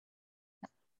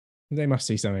 They must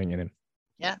see something in him.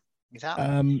 Yeah,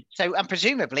 exactly. So, and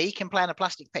presumably he can play on a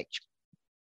plastic pitch.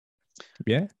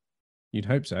 Yeah, you'd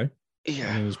hope so.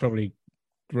 Yeah. I mean, he's probably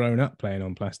grown up playing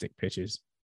on plastic pitches.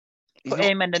 Put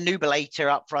him and the Nubulator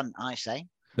up front, I say.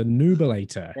 The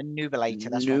Nubulator. The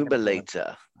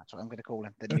Nubulator. That's what I'm going to call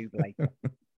him. The Nubulator.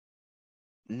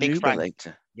 Big Frank.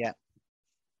 Yeah.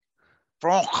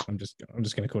 Frank. I'm just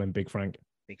going to call him Big Frank.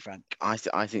 Big Frank. I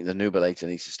think the Nubulator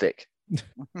needs to stick.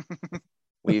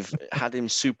 We've had him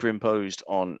superimposed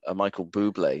on a Michael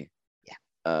Bublé.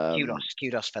 Yeah.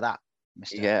 Kudos for that,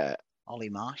 Mr. Ollie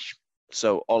Marsh.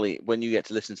 So, Ollie, when you get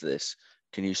to listen to this,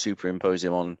 can you superimpose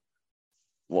him on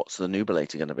what's the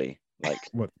Nubulator going to be? Like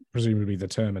what, presumably the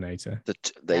Terminator.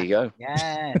 There you go.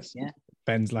 Yes, yeah.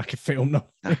 Ben's like a film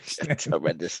novel. It's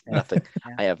horrendous. Nothing.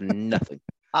 Yeah. I have nothing.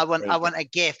 I want a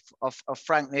gif of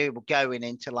Frank Noble going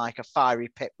into like a fiery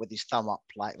pit with his thumb up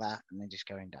like that and then just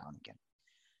going down again.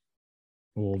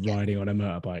 Or riding on a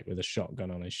motorbike with a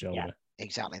shotgun on his shoulder. Yeah,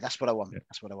 exactly. That's what I want. Yeah.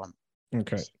 That's what I want.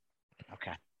 Okay.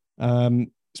 Okay.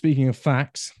 Speaking of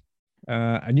facts,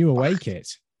 a new away kit.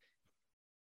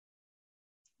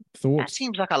 Thoughts? That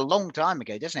seems like a long time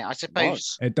ago, doesn't it? I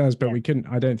suppose it does, but we couldn't.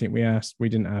 I don't think we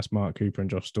didn't ask Mark Cooper and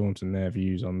Josh Staunton their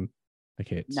views on the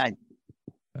kits. No.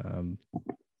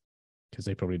 Because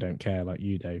they probably don't care like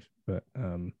you, Dave. But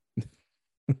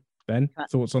Ben,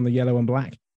 thoughts on the yellow and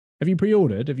black? Have you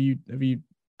pre-ordered? Have you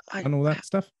done all that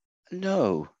stuff?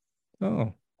 No.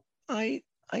 Oh. I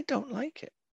don't like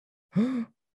it. You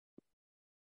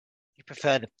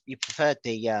preferred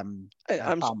the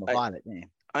Palmer Violet, didn't you?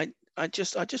 I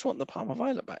just want the Palmer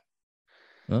Violet back.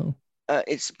 Oh.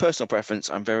 It's personal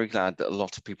preference. I'm very glad that a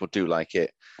lot of people do like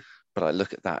it, but I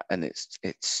look at that and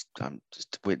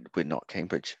we're not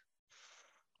Cambridge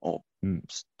or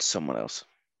someone else.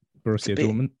 Borussia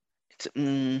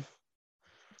Dortmund.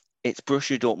 It's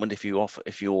Borussia Dortmund if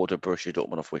you order Borussia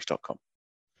Dortmund off Wish.com.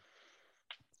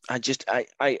 And do you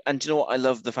know what? I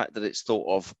love the fact that it's thought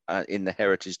of in the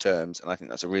heritage terms, and I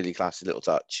think that's a really classy little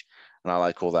touch, and I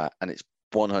like all that. And it's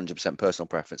 100% personal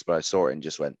preference, but I saw it and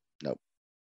just went, nope.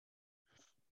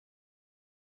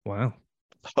 Wow.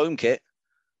 Home kit,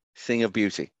 thing of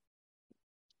beauty.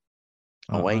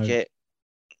 Away kit,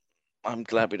 I'm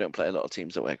glad we don't play a lot of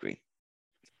teams that wear green.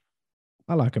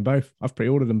 I like them both. I've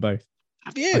pre-ordered them both.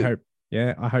 Have you?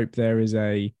 I hope there is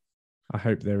a Have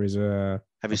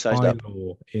you sized up?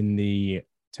 bylaw in the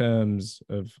terms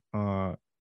of our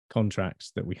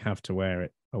contracts that we have to wear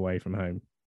it away from home.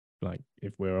 Like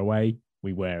if we're away,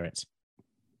 we wear it.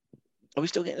 Are we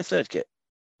still getting a third kit?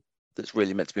 That's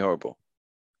really meant to be horrible.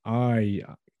 I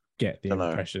get the Dunno.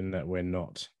 impression that we're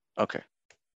not. Okay.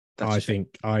 I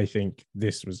think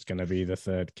this was going to be the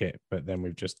third kit, but then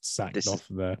we've just sacked off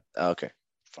okay,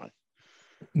 fine.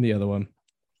 The other one.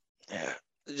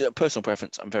 Yeah, personal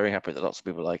preference. I'm very happy that lots of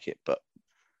people like it, but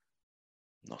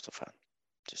not a fan.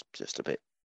 Just a bit.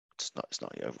 It's not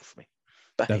the oval for me.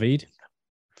 But David,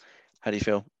 how do you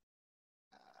feel?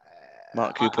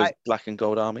 Mark Cooper's black and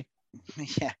gold army.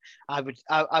 Yeah, I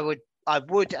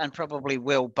would, and probably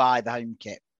will buy the home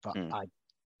kit, but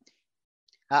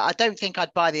I don't think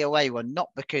I'd buy the away one. Not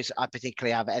because I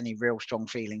particularly have any real strong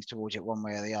feelings towards it one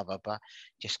way or the other, but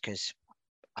just because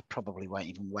I probably won't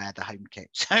even wear the home kit.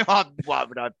 So why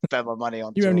would I spend my money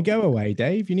on? You only go away,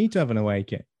 Dave. You need to have an away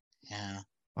kit. Yeah.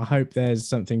 I hope there's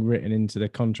something written into the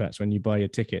contracts when you buy your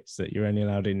tickets that you're only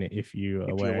allowed in it if you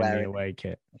are wearing the away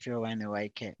kit. If you're wearing the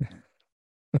away kit.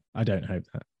 I don't hope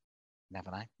that. Never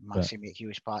know. Might see me at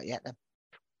Hewish Park yet then.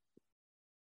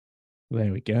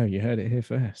 There we go. You heard it here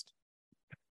first.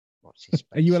 What's his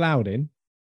Are you allowed in?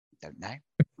 Don't know.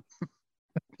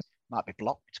 Might be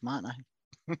blocked, might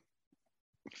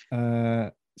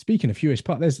I? Speaking of Hewish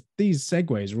Park, there's these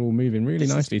segues are all moving really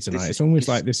nicely tonight. It's almost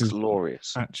like this is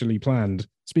glorious, actually planned.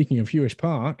 Speaking of Hewish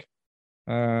Park,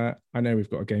 I know we've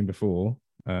got a game before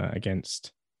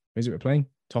against. Who's it we're playing?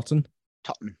 Totton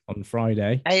on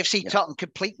Friday. AFC Totton,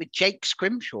 complete with Jake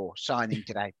Scrimshaw signing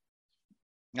today.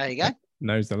 There you go.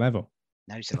 Knows the level.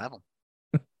 That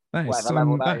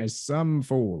is some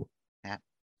fool. Yeah.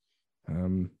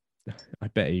 I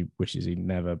bet he wishes he'd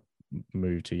never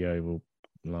moved to Yeovil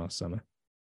last summer.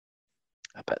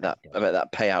 I bet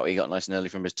that payout he got nice and early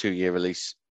from his 2-year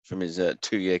release, from his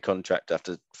 2-year contract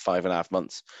after 5.5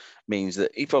 months, means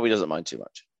that he probably doesn't mind too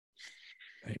much.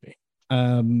 Maybe.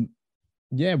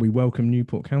 Yeah, we welcome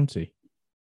Newport County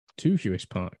to Hewish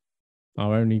Park.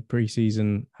 Our only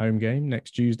pre-season home game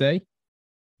next Tuesday.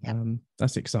 Yep.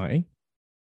 That's exciting.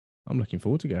 I'm looking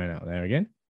forward to going out there again.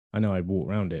 I know I walk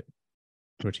around it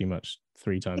pretty much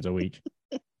 3 times a week.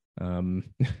 And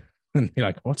be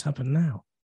like, what's happened now?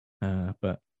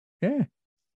 But yeah.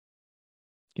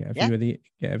 Get a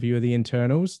view of the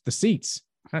internals. The seats.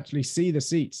 Actually see the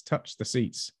seats, touch the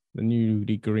seats, the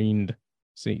newly greened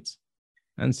seats.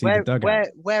 And see the dugout.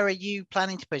 Where are you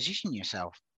planning to position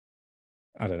yourself?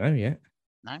 I don't know yet.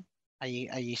 No? Are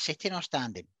you sitting or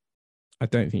standing? I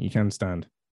don't think you can stand.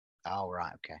 Oh,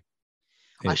 right, okay.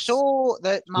 I saw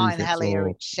that mine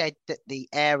Hellier said that the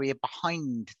area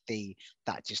behind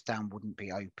that just stand wouldn't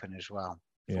be open as well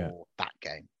for that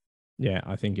game. Yeah,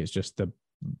 I think it's just the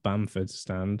Bamford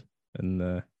stand and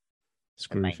the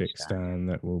Screwfix stand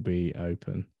that will be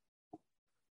open.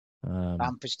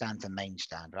 Bamford stand, the main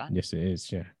stand, right? Yes, it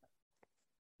is.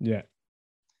 Yeah.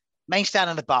 Main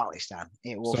stand and the Bartlett stand.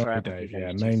 It will forever.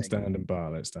 Dave, main stand and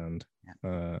Bartlett stand.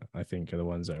 Yeah. I think are the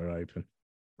ones that are open.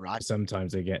 Right.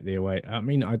 Sometimes they get the away. I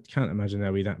mean, I can't imagine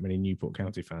there'll be that many Newport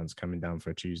County fans coming down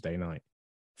for a Tuesday night.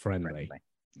 Friendly.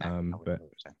 No, but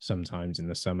sometimes in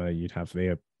the summer you'd have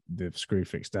the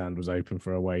Screwfix stand was open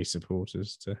for away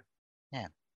supporters to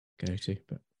go to.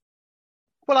 But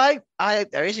well, I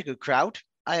hope there is a good crowd.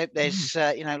 I hope there's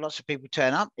lots of people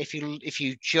turn up. If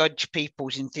you judge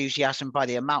people's enthusiasm by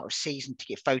the amount of season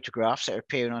ticket photographs that are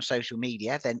appearing on social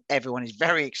media, then everyone is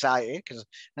very excited, because I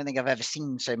don't think I've ever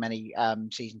seen so many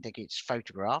season tickets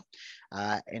photographed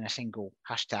in a single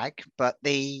hashtag. But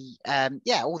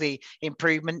all the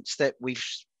improvements that we,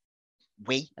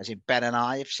 as in Ben and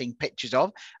I, have seen pictures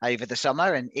of over the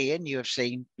summer, and Ian, you have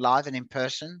seen live and in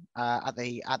person at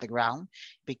the ground.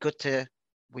 It'd be good to.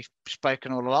 We've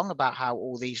spoken all along about how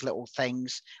all these little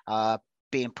things are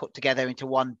being put together into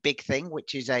one big thing,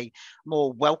 which is a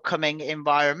more welcoming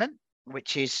environment,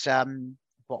 which is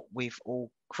what we've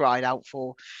all cried out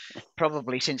for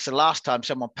probably since the last time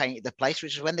someone painted the place,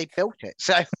 which is when they built it.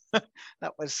 So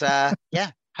that was,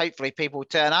 hopefully people will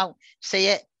turn out, see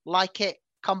it, like it,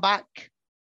 come back.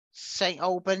 St.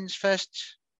 Albans'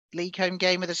 first league home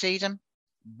game of the season.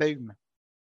 Boom.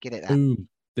 Get it there. Boom.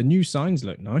 The new signs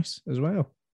look nice as well.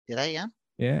 Do they? Yeah.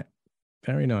 Yeah.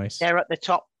 Very nice. They're at the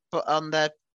top, but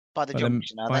by the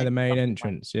junction. By the main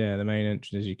entrance. Yeah, the main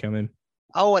entrance as you come in.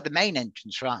 Oh, at the main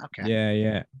entrance, right? Okay.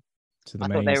 Yeah. To the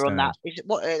main thought they were stand. on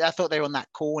that. I thought they were on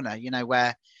that corner.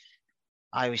 Where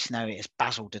I always know it as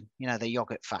Basildon. The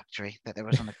yogurt factory that there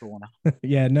was on the corner.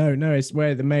 Yeah, no, it's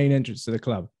where the main entrance to the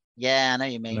club. Yeah, I know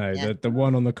you mean. No, Yeah. the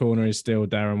one on the corner is still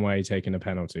Darren Way taking a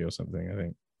penalty or something, I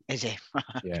think. Is it?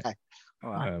 Yeah. Okay.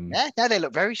 All right. Um, Yeah, no, they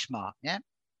look very smart. Yeah.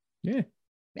 Yeah.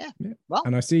 Yeah. Yeah. Well,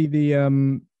 And I see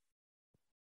the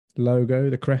logo,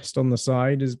 the crest on the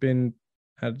side has been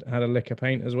had a lick of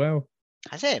paint as well.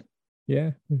 has it?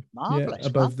 Yeah. Marvelous. Yeah,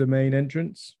 above the main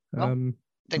entrance. Well, I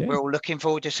think yeah. we're all looking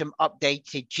forward to some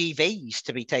updated GVs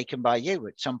to be taken by you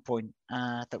at some point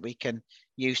that we can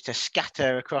use to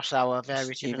scatter across our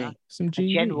various different Some a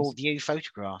GVs. general view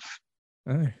photograph.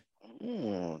 Oh.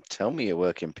 Tell me you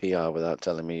work in PR without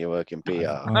telling me you work in PR.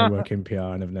 I work in PR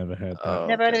and have never heard that. Oh,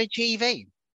 Never heard of okay. a GV.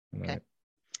 No. Okay.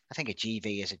 I think a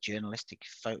GV is a journalistic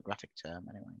photographic term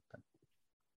anyway. But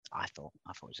I thought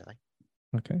it was a thing.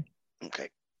 Okay. Okay.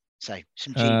 So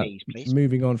some GVs, please.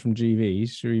 Moving on from GVs,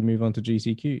 should we move on to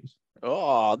GCQs?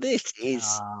 Oh, this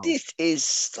is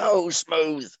so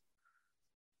smooth.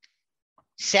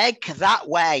 Seg that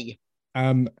way.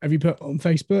 Have you put on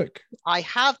Facebook? I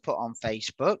have put on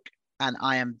Facebook, and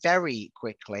I am very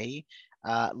quickly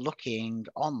looking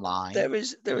online. There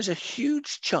is a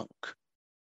huge chunk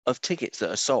of tickets that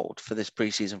are sold for this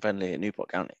pre-season friendly at Newport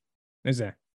County. Is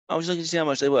there? I was looking to see how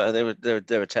much they were.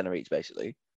 They were tenner each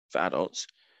basically for adults.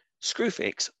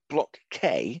 Screwfix Block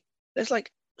K. There's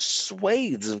like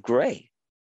swathes of grey,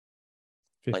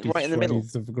 50 like right in the middle.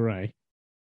 swathes of grey.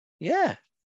 Yeah.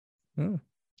 Oh.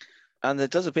 And there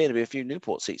does appear to be a few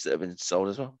Newport seats that have been sold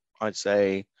as well. I'd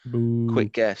say, Boo.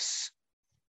 quick guess,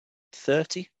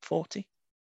 30, 40.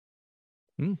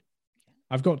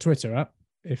 I've got Twitter up.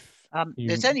 If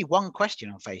there's only one question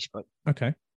on Facebook.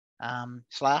 Okay.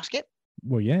 Shall I ask it?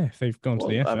 Well, yeah, if they've gone to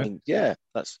the effort. I mean, yeah,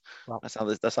 that's how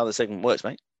the segment works,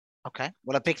 mate. Okay.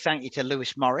 Well, a big thank you to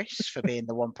Lewis Morris for being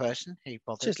the one person who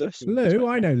bothered. Cheers, Lewis. Lou,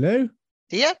 I know Lou.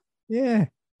 Do you? Yeah.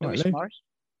 Lewis Lou. Morris.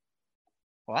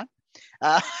 What?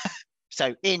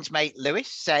 So Ian's mate Lewis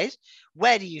says,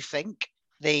 "Where do you think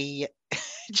the?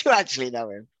 Do you actually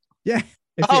know him? Yeah.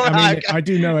 Okay. I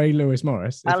do know a Lewis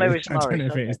Morris. Lewis I don't know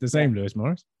if Morris, it's the same Lewis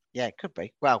Morris. Yeah, it could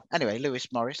be. Well, anyway, Lewis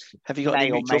Morris. Have you got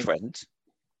any mutual friends?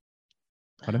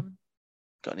 Pardon?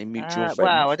 Got any mutual friends?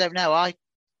 Well, I don't know.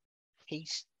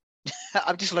 He's.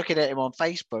 I'm just looking at him on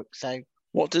Facebook. So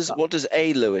What does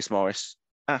a Lewis Morris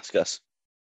ask us?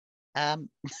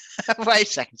 wait a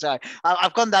second. Sorry,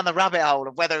 I've gone down the rabbit hole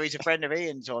of whether he's a friend of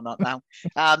Ian's or not now.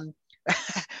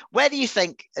 Where do you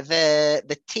think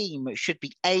the team should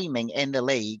be aiming in the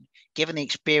league, given the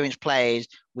experienced players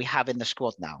we have in the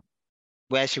squad now?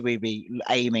 Where should we be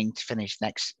aiming to finish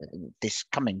this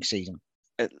coming season?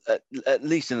 At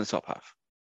least in the top half.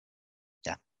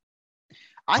 Yeah,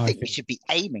 I think we should be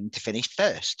aiming to finish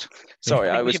first.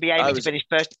 Sorry, we should be aiming to finish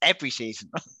first every season.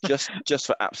 just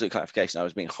for absolute clarification, I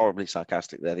was being horribly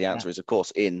sarcastic there. The answer is, of course,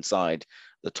 inside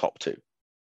the top two,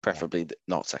 preferably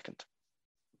not second.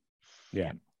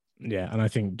 Yeah, and I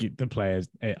think the players.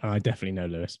 I definitely know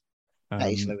Lewis.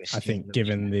 Lewis. I think,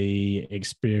 given the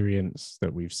experience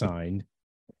that we've signed,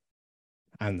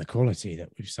 and the quality that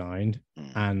we've signed,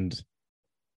 and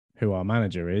who our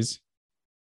manager is,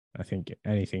 I think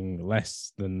anything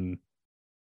less than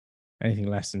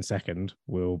second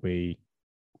will be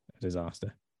a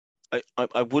disaster.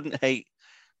 I wouldn't hate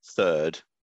third,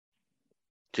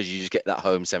 because you just get that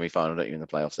home semi-final, don't you, in the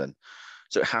playoffs then?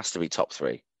 So it has to be top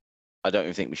three. I don't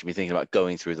even think we should be thinking about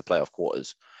going through the playoff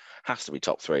quarters. Has to be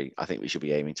top three. I think we should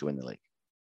be aiming to win the league.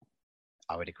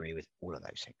 I would agree with all of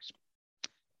those things.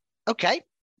 Okay.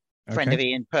 Friend of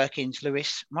Ian, Perkins,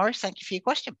 Lewis Morris, thank you for your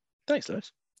question. Thanks,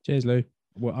 Lewis. Cheers, Lou.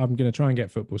 Well, I'm going to try and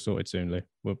get football sorted soon, Lou.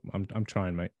 Well, I'm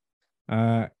trying, mate.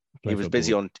 He was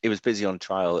busy on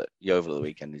trial at Yeovil the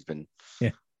weekend. He's been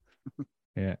yeah.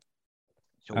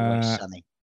 It's always sunny.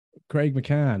 Craig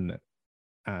McCann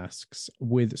asks,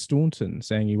 with Staunton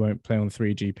saying he won't play on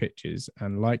 3G pitches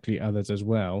and likely others as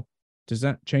well, does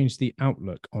that change the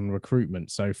outlook on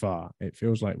recruitment so far? It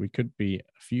feels like we could be a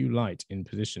few light in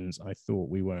positions I thought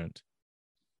we weren't.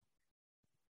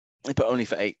 But only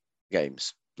for 9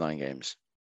 games,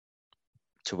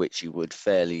 to which you would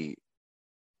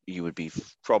be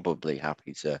probably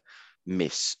happy to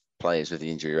miss players with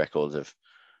the injury records of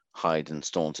Hyde and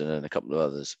Staunton and a couple of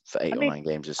others for 8 or 9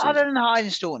 games this season. Other than Hyde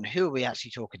and Staunton, who are we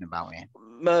actually talking about here?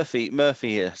 Murphy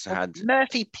has had.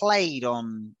 Murphy played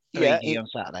on 3G on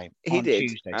Saturday. He did,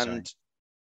 Tuesday,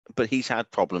 but he's had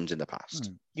problems in the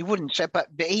past. You wouldn't say, but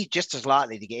he's just as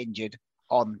likely to get injured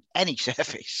on any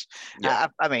surface. Yeah.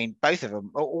 I mean, both of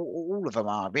them, all of them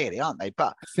are really, aren't they?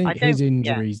 But I think his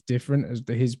injury is different as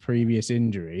his previous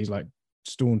injuries. Like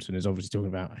Staunton is obviously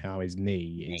talking about how his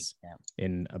knee is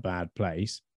in a bad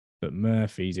place. But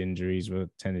Murphy's injuries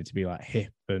tended to be like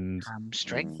hip and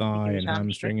hamstring, thigh and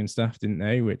hamstring and stuff, didn't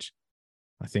they? Which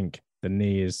I think the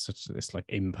knee is such this like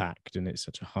impact, and it's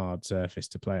such a hard surface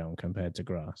to play on compared to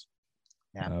grass.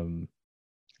 Yeah. I don't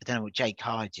know what Jake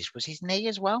Hyde is. Was his knee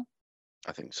as well?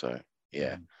 I think so.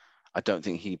 Yeah. I don't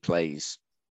think he plays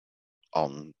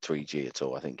on 3G at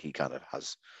all. I think he kind of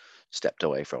has stepped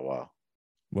away for a while.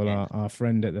 Well, our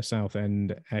friend at the South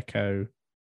End Echo,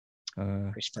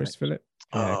 Chris Phillip.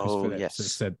 Yeah, Chris Phillips yes.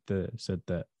 said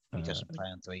that he doesn't play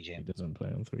on 3G. He doesn't play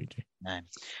on 3G. No.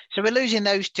 So we're losing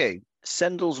those two.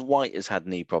 Sendles White has had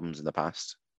knee problems in the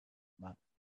past. Right.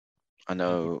 I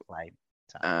know.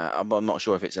 I'm not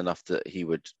sure if it's enough that he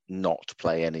would not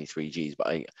play any 3Gs, but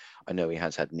I know he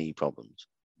has had knee problems.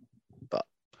 But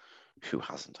who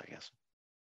hasn't,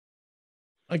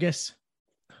 I guess?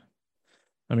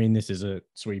 I mean, this is a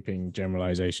sweeping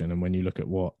generalization. And when you look at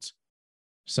what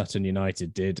Sutton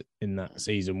United did in that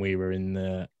season, we were in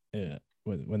the,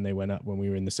 when they went up, when we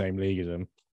were in the same league as them,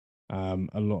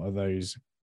 a lot of those,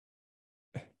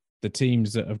 the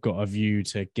teams that have got a view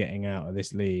to getting out of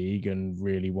this league and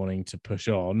really wanting to push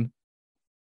on,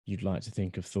 you'd like to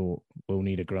think have thought, we'll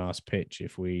need a grass pitch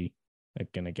if we are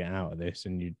going to get out of this.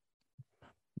 And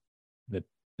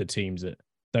the teams that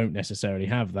don't necessarily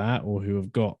have that, or who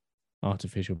have got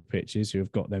artificial pitches, who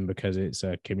have got them because it's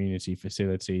a community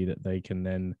facility that they can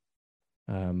then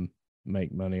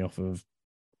make money off of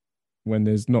when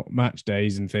there's not match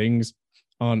days and things,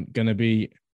 aren't going to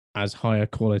be as higher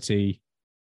quality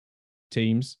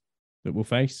teams that we'll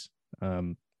face.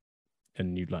 And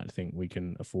you'd like to think we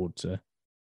can afford to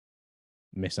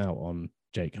miss out on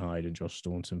Jake Hyde and Josh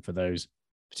Staunton for those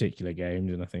particular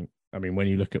games. And I mean, when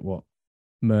you look at what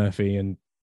Murphy and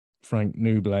Frank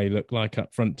Nublet look like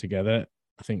up front together,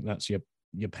 I think that's your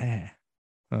pair.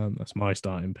 That's my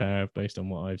starting pair based on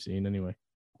what I've seen anyway.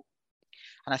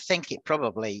 And I think it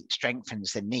probably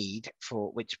strengthens the need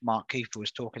for, which Mark Cooper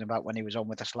was talking about when he was on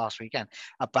with us last weekend,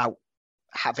 about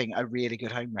having a really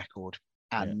good home record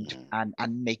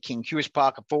and making Hughes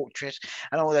Park a fortress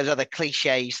and all those other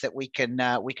cliches that we can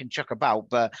chuck about.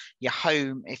 But your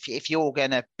home, if you're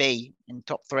going to be in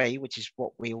top three, which is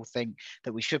what we all think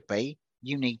that we should be,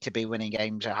 you need to be winning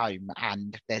games at home,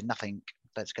 and there's nothing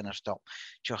that's going to stop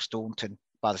Josh Staunton.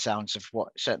 By the sounds of what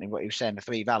he was saying, the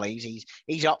Three Valleys,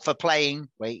 he's up for playing.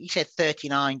 He said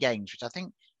 39 games, which I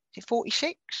think is it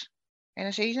 46 in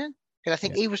a season? Because I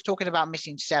think he was talking about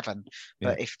missing 7.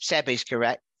 But if Seb is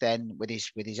correct, then with his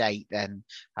 8, then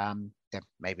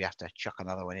maybe have to chuck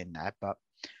another one in there. But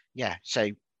yeah, so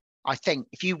I think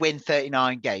if you win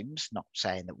 39 games, not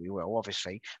saying that we will,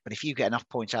 obviously, but if you get enough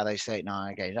points out of those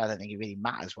 39 games, I don't think it really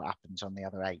matters what happens on the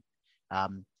other 8.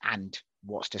 And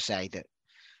what's to say that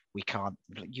we can't?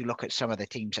 You look at some of the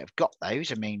teams that have got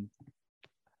those. I mean,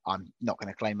 I'm not going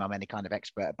to claim I'm any kind of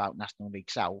expert about National League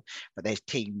South, but there's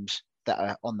teams that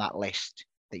are on that list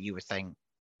that you would think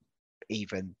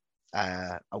even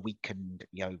a weakened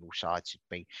Yeovil side should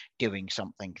be doing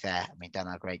something there. I mean, don't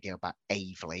know a great deal about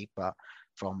Aveley, but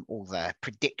from all the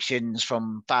predictions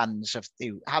from fans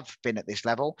who have been at this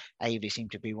level, Aveley seem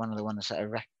to be one of the ones that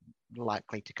are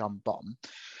likely to come bottom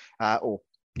or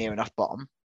near enough bottom.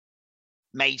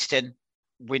 Maidstone,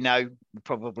 we know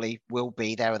probably will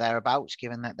be there or thereabouts,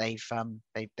 given that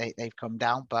they've come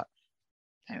down. But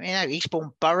I mean,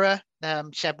 Eastbourne Borough,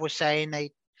 Seb was saying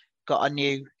they got a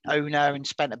new owner and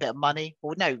spent a bit of money.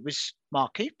 Well, no, it was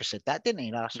Mark Cooper said that, didn't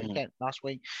he, last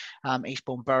week?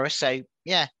 Eastbourne Borough. So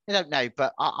yeah, I don't know,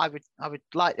 but I would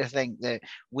like to think that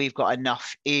we've got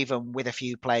enough, even with a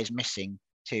few players missing,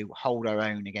 to hold our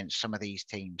own against some of these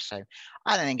teams. So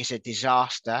I don't think it's a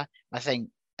disaster. I think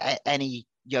any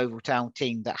Yeovil Town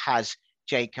team that has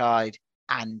Jake Hyde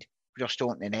and Josh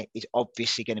Staunton in it is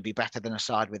obviously going to be better than a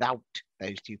side without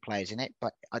those 2 players in it.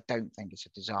 But I don't think it's a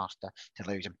disaster to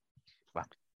lose them. Well,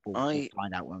 we'll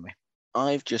find out, won't we?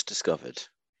 I've just discovered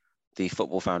the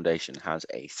Football Foundation has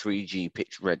a 3G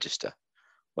pitch register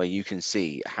where you can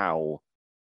see how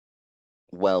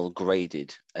well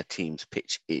graded a team's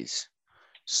pitch is.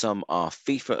 Some are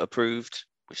FIFA approved,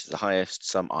 which is the highest.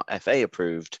 Some are FA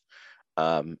approved.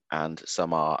 And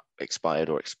some are expired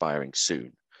or expiring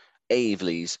soon.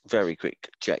 Aveley's very quick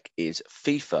check is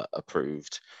FIFA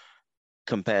approved.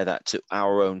 Compare that to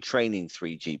our own training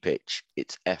 3G pitch,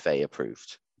 it's FA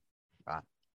approved. Right.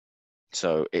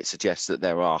 So it suggests that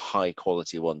there are high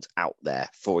quality ones out there,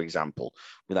 for example,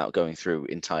 without going through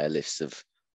entire lists of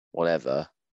whatever.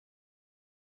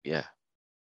 Yeah.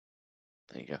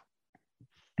 There you go.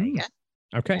 There you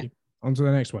go. Okay, on to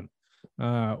the next one.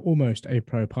 Almost a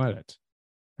pro pilot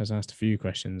has asked a few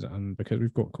questions, and because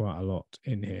we've got quite a lot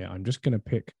in here, I'm just going to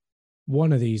pick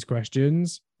one of these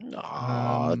questions. Do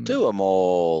them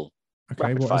all.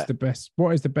 Okay, what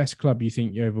is the best club you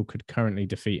think Yeovil could currently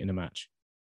defeat in a match?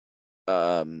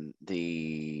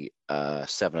 The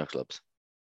Seven clubs.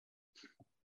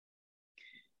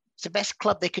 It's the best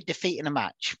club they could defeat in a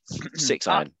match. 6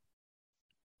 iron.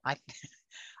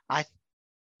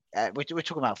 We're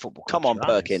talking about football. Come on,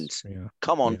 culture, aren't we? Perkins. Yeah.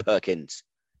 Come on, Yeah. Perkins.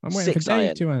 I'm waiting for 6 Dave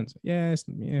iron. to answer. Yes,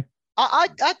 yeah.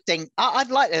 I think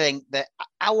I'd like to think that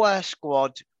our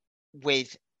squad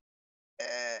with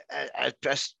a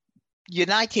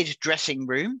United dressing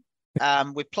room,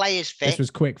 with players fit. This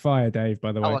was quick fire, Dave,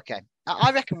 by the way. Oh, okay.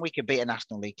 I reckon we could beat a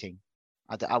National League team.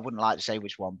 I wouldn't like to say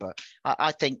which one, but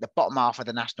I think the bottom half of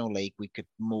the National League we could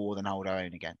more than hold our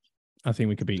own against. I think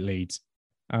we could beat Leeds.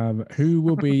 Who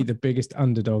will be the biggest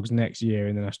underdogs next year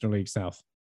in the National League South?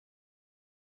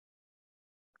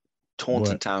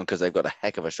 Taunton Town, because they've got a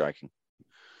heck of a striking.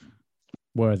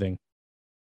 Worthing.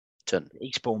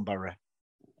 Eastbourne Borough.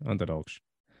 Underdogs.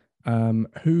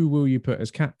 Who will you put as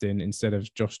captain instead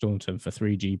of Josh Staunton for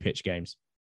 3G pitch games?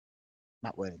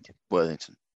 Matt Worthington.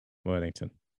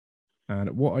 Worthington.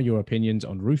 And what are your opinions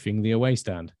on roofing the away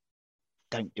stand?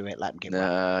 Don't do it. Let them get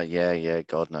wet. Yeah.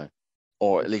 God, no.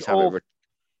 Or at least have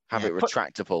it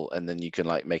retractable, and then you can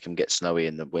like make them get snowy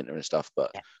in the winter and stuff.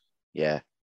 But yeah.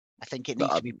 I think it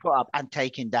needs to be put up and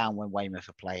taken down when Weymouth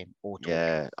are playing. Or talking.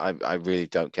 Yeah, I really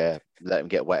don't care. Let them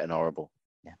get wet and horrible.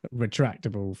 Yeah.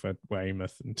 Retractable for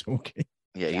Weymouth and Torquay.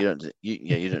 Yeah,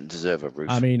 you don't deserve a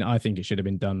roof. I mean, I think it should have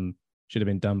been done. Should have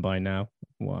been done by now.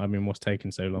 What's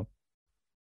taken so long?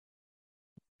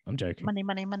 I'm joking. Money.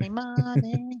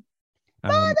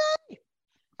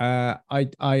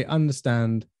 I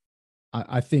understand.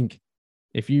 I think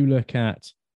if you had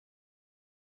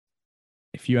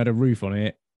a roof on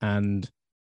it, and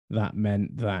that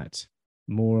meant that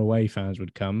more away fans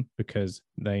would come because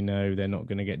they know they're not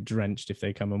going to get drenched if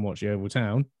they come and watch the Oval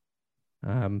Town.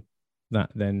 That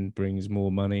then brings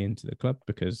more money into the club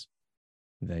because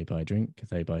they buy drink,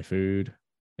 they buy food,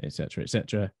 etc.,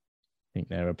 etc. I think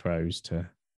there are pros to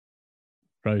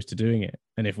doing it.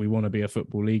 And if we want to be a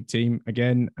football league team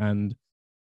again and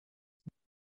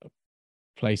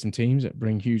play some teams that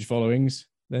bring huge followings,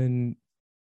 then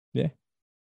yeah, I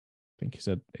think it's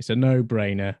a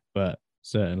no-brainer, but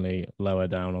certainly lower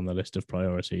down on the list of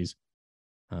priorities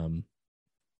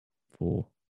for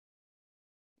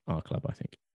our club, I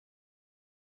think.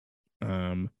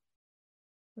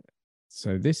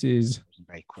 So this is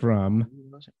from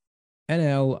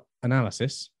NL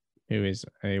Analysis, who is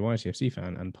a YTFC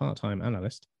fan and part-time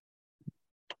analyst.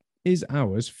 Is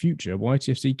ours future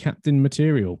YTFC captain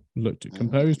material? Looked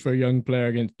composed for a young player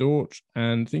against Dortch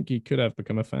and think he could have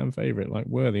become a fan favourite like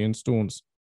Worthy and Staunts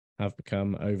have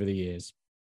become over the years.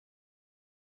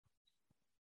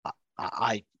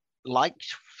 I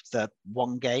liked the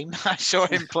one game I saw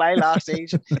him play last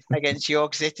season against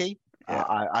York City. Yeah.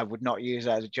 I would not use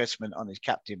that as a judgment on his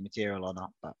captain material or not,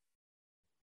 but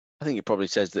I think it probably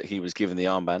says that he was given the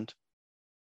armband.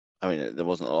 I mean, there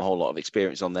wasn't a whole lot of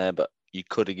experience on there, but you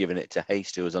could have given it to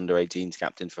Haste, who was under 18s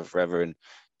captain for forever and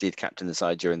did captain the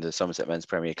side during the Somerset Men's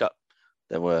Premier Cup.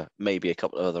 There were maybe a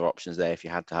couple of other options there if you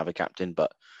had to have a captain,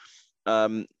 but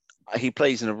he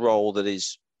plays in a role that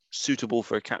is suitable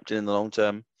for a captain in the long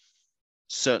term.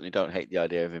 Certainly don't hate the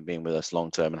idea of him being with us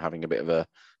long term and having a bit of a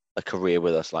career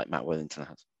with us like Matt Worthington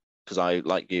has. Because I,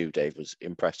 like you, Dave, was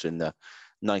impressed in the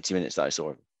 90 minutes that I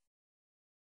saw him.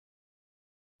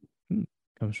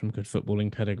 Comes from good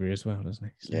footballing pedigree as well, doesn't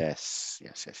he? So. Yes.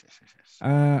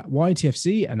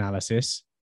 YTFC analysis.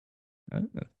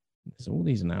 There's all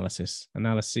these analyses.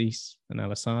 Never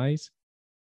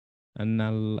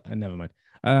mind.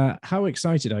 How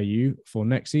excited are you for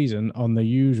next season on the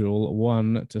usual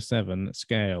 1 to 7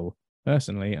 scale?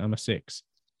 Personally, I'm a 6.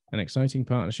 An exciting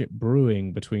partnership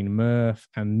brewing between Murph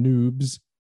and Noobs,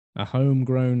 a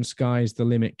homegrown sky's the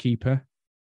limit keeper,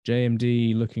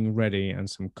 JMD looking ready, and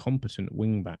some competent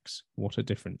wingbacks. What a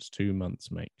difference 2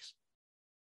 months makes.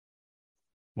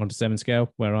 1 to 7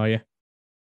 scale, where are you?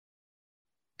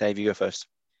 Dave, you go first.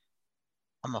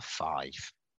 I'm a 5.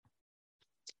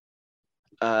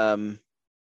 I'm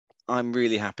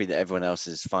really happy that everyone else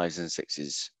is 5s and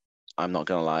 6s. I'm not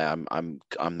gonna lie, I'm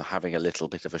having a little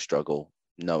bit of a struggle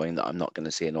knowing that I'm not going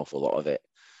to see an awful lot of it.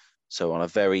 So on a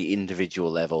very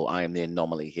individual level, I am the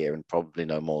anomaly here and probably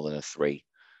no more than a 3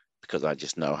 because I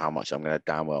just know how much I'm going to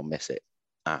damn well miss it.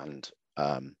 And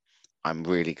I'm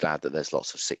really glad that there's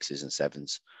lots of 6s and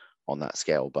 7s on that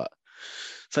scale. But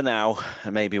for now,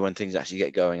 and maybe when things actually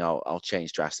get going, I'll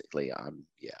change drastically. I'm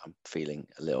feeling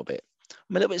I'm a little bit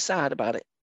sad about it,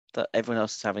 that everyone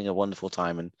else is having a wonderful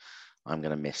time and I'm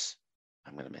going to miss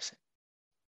it.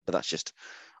 But that's just,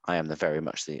 I am very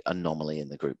much the anomaly in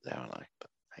the group there, aren't I?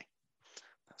 But hey,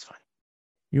 that's fine.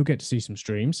 You'll get to see some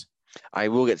streams. I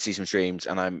will get to see some streams,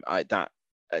 and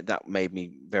that made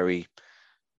me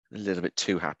a little bit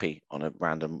too happy on a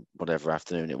random whatever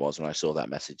afternoon it was when I saw that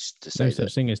message to say No that.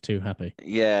 such thing as too happy.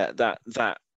 Yeah, that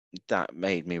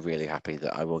made me really happy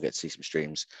that I will get to see some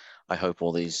streams. I hope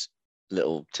all these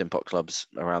little tin pot clubs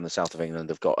around the south of England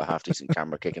have got a half decent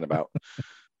camera kicking about.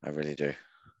 I really do.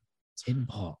 Tin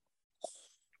pot.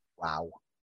 Wow.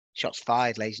 Shots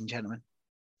fired, ladies and gentlemen.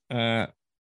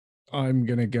 I'm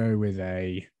gonna go with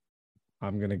a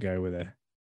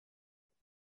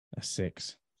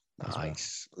 6.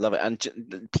 Nice, love it.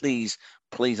 And please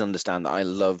understand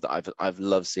that I've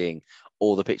loved seeing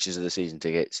all the pictures of the season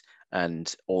tickets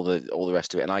and all the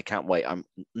rest of it. And I can't wait. I'm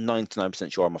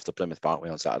 99% sure I'm off to Plymouth Parkway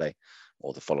on Saturday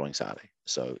or the following Saturday.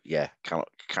 So yeah,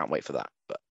 can't wait for that.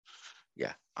 But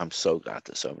yeah, I'm so glad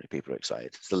that so many people are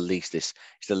excited. It's the least this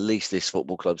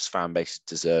football club's fan base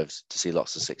deserves to see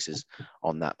lots of sixes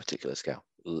on that particular scale.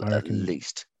 At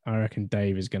least. I reckon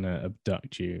Dave is going to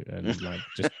abduct you and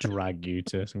just drag you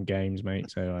to some games,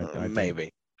 mate. So I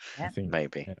maybe. I think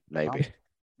maybe. Well,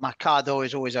 my car door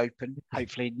is always open.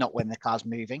 Hopefully not when the car's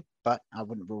moving, but I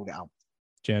wouldn't rule it out.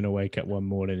 Jen will wake up one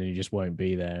morning and you just won't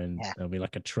be there, and there'll be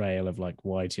like a trail of like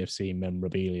YTFC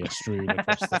memorabilia strewn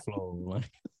across the floor. Like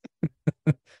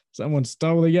someone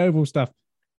stole the Yeovil stuff.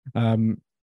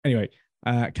 Anyway,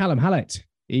 Callum Hallett,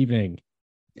 evening.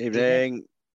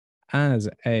 As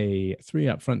a 3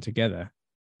 up front together,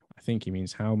 I think he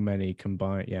means how many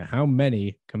combined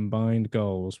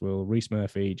goals will Reece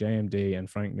Murphy, JMD, and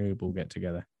Frank Noble get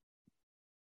together?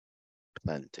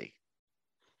 Plenty.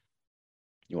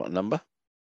 You want a number?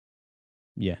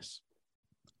 Yes.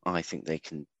 I think they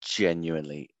can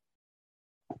genuinely,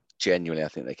 I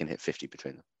think they can hit 50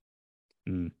 between them.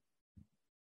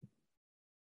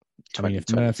 I mean, if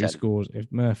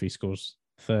Murphy scores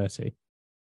 30.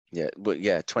 Yeah, but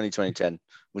yeah, 2010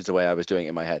 was the way I was doing it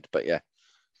in my head. But yeah.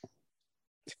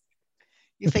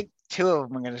 You think 2 of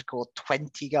them are going to score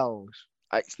 20 goals?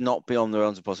 It's not beyond the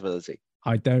realms of possibility.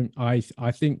 I don't. I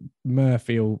think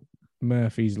Murphy's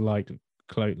more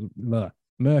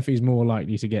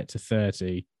likely to get to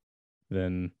 30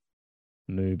 than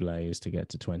Nuble is to get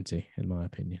to 20, in my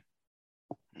opinion.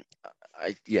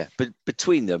 But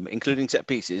between them, including set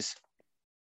pieces,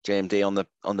 JMD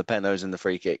on the penalties and the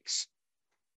free kicks,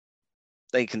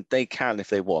 they can if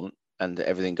they want, and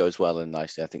everything goes well and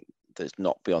nicely. I think there's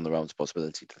not beyond the realms of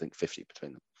possibility to think 50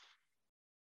 between them.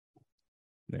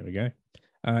 There we go.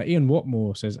 Ian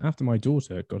Watmore says, after my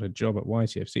daughter got a job at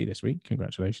YTFC this week,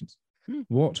 congratulations.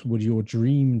 What would your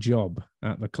dream job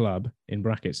at the club, in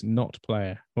brackets, not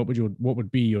player? What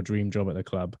would be your dream job at the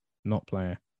club, not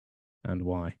player, and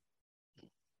why?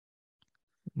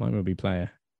 Mine would be player.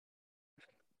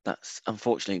 That's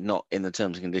unfortunately not in the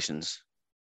terms and conditions.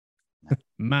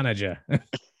 Manager.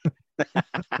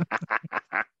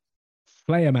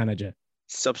 Player manager.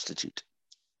 Substitute.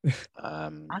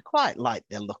 I quite like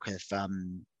the look of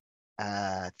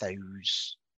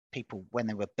those people when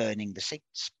they were burning the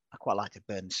seats. I quite like to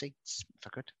burn seats if I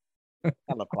could.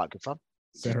 That looked quite good fun.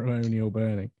 Ceremonial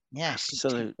burning. Yeah,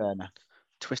 seat burner.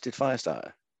 Twisted fire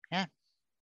starter. Yeah.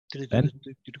 Ben?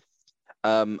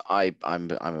 I'm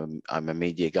a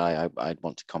media guy. I'd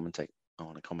want to commentate. I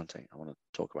want to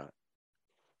talk about it.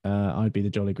 I'd be the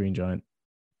Jolly Green Giant.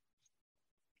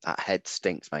 That head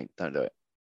stinks, mate. Don't do it.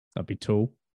 I'd be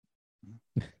tall.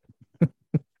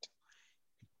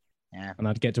 Yeah. And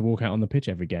I'd get to walk out on the pitch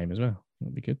every game as well.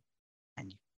 That'd be good. And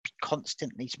you'd be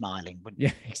constantly smiling, wouldn't you?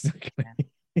 Yeah, exactly.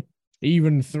 Yeah.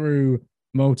 Even through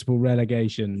multiple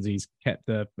relegations, he's kept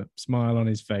a smile on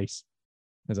his face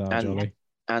as our Jolly.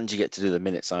 And you get to do the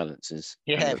minute silences.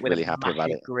 Yeah, with really a happy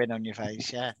about it. Grin on your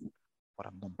face. Yeah. What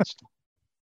a monster.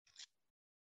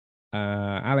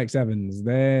 Alex Evans,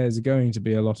 there's going to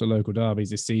be a lot of local derbies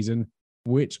this season.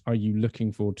 Which are you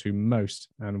looking forward to most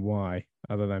and why,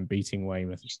 other than beating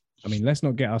Weymouth? I mean, let's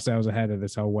not get ourselves ahead of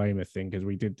this whole Weymouth thing, because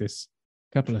we did this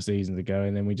a couple of seasons ago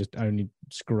and then we just only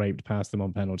scraped past them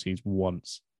on penalties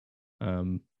once.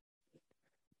 But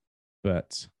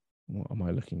what am I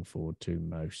looking forward to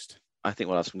most? I think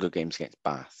we'll have some good games against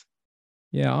Bath.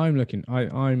 Yeah, I'm looking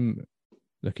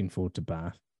forward to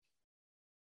Bath.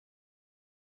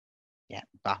 Yeah,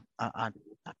 Bath. I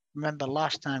remember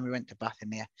last time we went to Bath in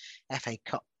the FA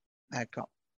Cup, I got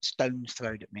stones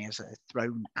thrown at me as I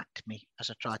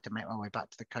tried to make my way back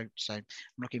to the coach. So I'm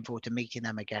looking forward to meeting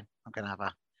them again. I'm gonna have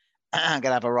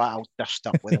a right old dust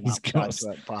up with them.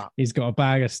 He's got a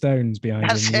bag of stones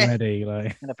behind him ready. Like,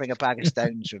 I'm gonna bring a bag of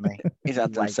stones with me. He's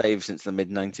had them saved since the mid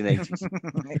 1980s.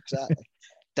 Exactly.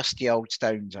 Dusty old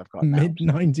stones I've got. Mid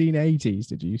 1980s,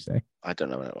 did you say? I don't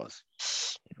know when it was.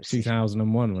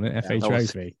 2001, wasn't it? FA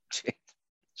Trophy.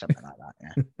 something like that.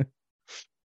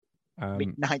 Yeah.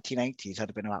 Mid 1980s, I'd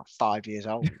have been about 5 years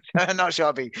old. I'm not sure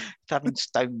I'd be having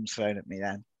stones thrown at me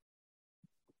then.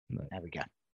 No. There we go.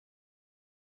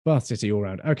 Bath City all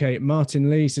round. Okay, Martin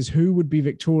Lee says, who would be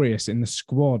victorious in the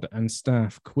squad and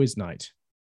staff quiz night?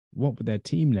 What would their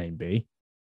team name be?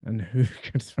 And who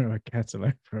could throw a kettle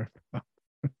over a pub?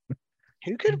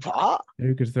 Who could what?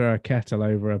 Who could throw a kettle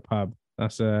over a pub?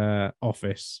 That's a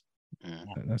Office.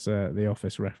 That's the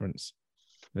Office reference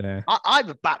there. I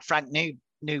would back Frank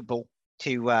Newble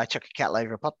to chuck a kettle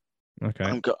over a pub. Okay.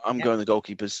 I'm going the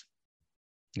goalkeepers.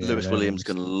 Yeah, Lewis Williams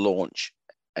can launch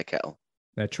a kettle.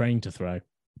 They're trained to throw.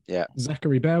 Yeah.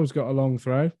 Zachary Bell's got a long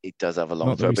throw. He does have a long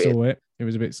Not throw. that we saw it. It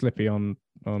was a bit slippy on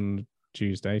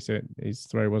Tuesday, so his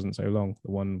throw wasn't so long.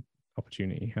 The one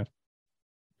opportunity he had.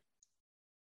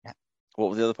 Yeah. What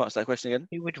were the other parts of that question again?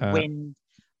 Who would win?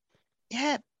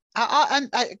 Yeah.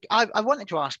 I wanted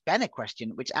to ask Ben a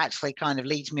question, which actually kind of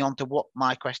leads me on to what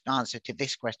my answer to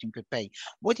this question could be.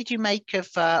 What did you make of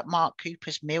Mark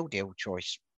Cooper's meal deal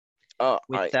choice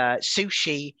with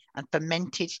sushi and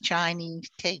fermented Chinese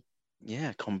tea?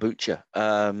 Yeah, kombucha.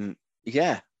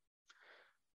 Yeah,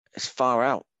 it's far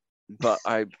out, but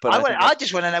I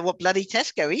just want to know what bloody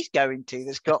Tesco he's going to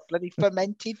that's got bloody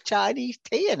fermented Chinese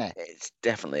tea in it. It's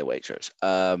definitely a Waitrose.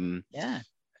 Yeah.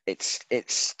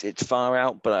 It's far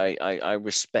out, but I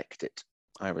respect it.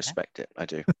 I respect it. I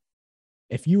do.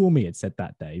 If you or me had said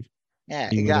that, Dave. Yeah,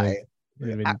 exactly.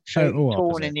 Total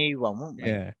torn a new one, wouldn't we?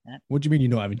 Yeah. What do you mean you're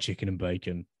not having chicken and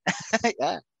bacon?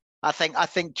 Yeah. I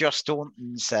think Josh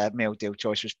Staunton's meal deal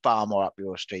choice was far more up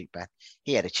your street, Ben.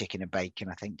 He had a chicken and bacon,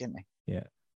 I think, didn't he? Yeah.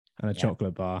 And a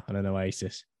chocolate bar and an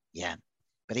Oasis. Yeah.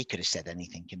 But he could have said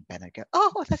anything, and Ben would go,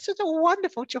 "Oh, that's such a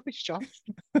wonderful choice, Josh."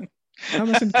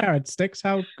 Hummus and carrot sticks.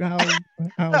 How good?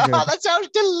 That sounds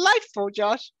delightful,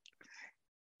 Josh.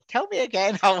 Tell me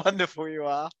again how wonderful you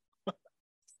are.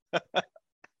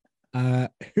 Who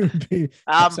would be? So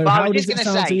but I how was does just it going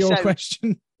sound to to say, your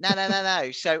question?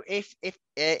 No. So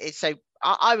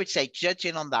I would say,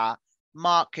 judging on that,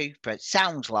 Mark Cooper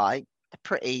sounds like a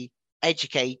pretty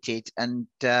educated and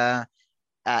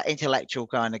intellectual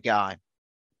kind of guy,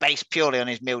 based purely on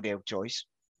his meal deal choice,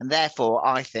 and therefore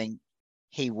I think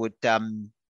he would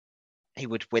win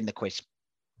the quiz.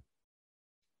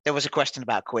 There was a question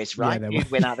about quiz, right? Yeah,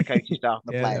 Who'd win out the coaching staff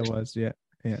and the Yeah, players? there was. Yeah.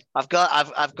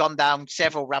 I've gone down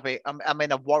several rabbit. I'm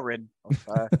in a warren of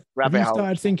rabbit Have you holes.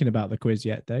 started thinking about the quiz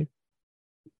yet, Dave?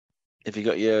 Have you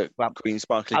got your green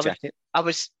sparkly jacket? I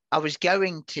was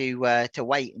going to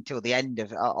wait until the end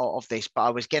of this, but I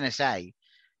was going to say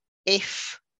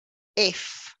if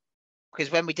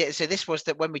because when we did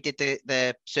when we did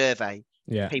the survey,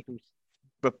 people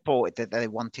reported that they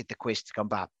wanted the quiz to come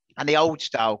back, and the old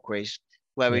style quiz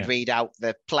where we'd read out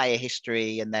the player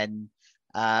history and then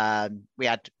we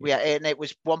had and it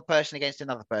was one person against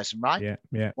another person, right?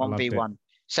 Yeah 1v1.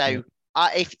 So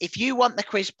if you want the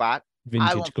quiz back,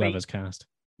 vintage Gloverscast.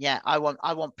 Yeah, I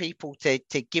want people to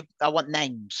give. I want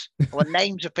names. I want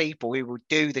names of people who will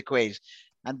do the quiz.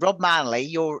 And Rob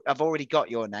Manley, I've already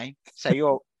got your name, so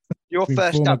you're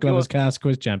first up. Gloverscast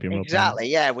quiz champion. Exactly.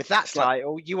 Yeah, with that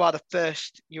title, you are the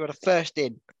first. You are the first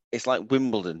in. It's like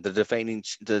Wimbledon. The defending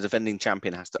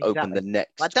champion has to open the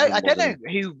next. I don't know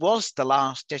who was the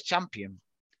last champion.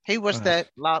 Who was the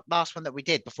last one that we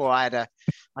did before I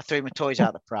threw my toys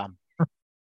out the pram?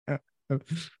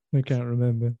 I can't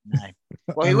remember. No.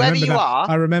 Well, whoever you are,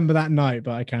 I remember that night,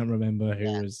 but I can't remember who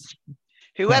was.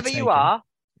 Whoever you are,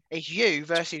 is you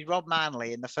versus Rob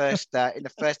Manley in the first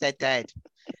head-to-head,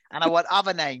 and I want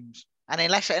other names. And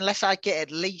unless I get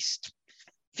at least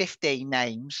 15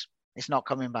 names, it's not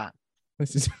coming back.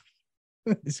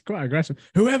 It's quite aggressive.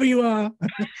 Whoever you are.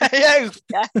 You,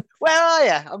 where are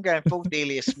you? I'm going full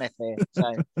Delia Smith here.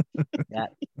 So, yeah.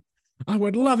 I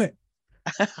would love it.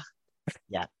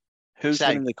 Yeah. Who's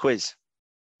winning the quiz?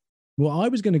 Well, I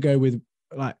was going to go with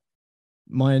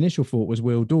my initial thought was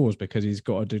Will Dawes because he's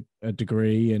got a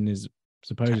degree and is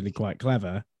supposedly quite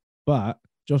clever, but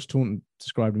Josh Taunton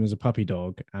described him as a puppy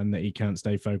dog and that he can't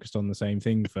stay focused on the same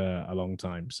thing for a long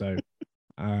time. So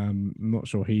I'm not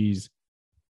sure he's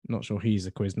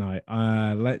the quiz night.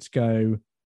 Let's go.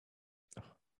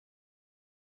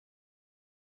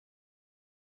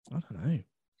 I don't know.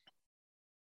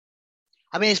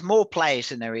 I mean, there's more players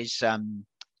than there is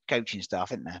coaching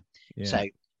staff, isn't there? Yeah. So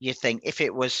you think if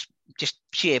it was just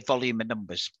sheer volume of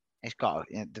numbers, it's got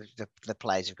the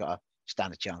players have got a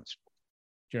stand a chance.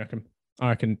 Do you reckon? I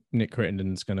reckon Nick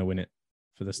Crittenden's going to win it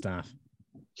for the staff.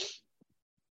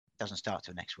 Doesn't start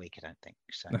till next week, I don't think.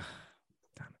 So. Damn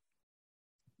it.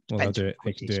 Well, they'll do it.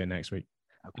 They can do it next week.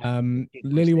 Okay.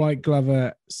 Lily White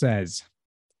Glover says,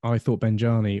 I thought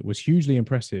Benjani was hugely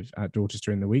impressive at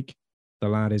Dorchester in the week. The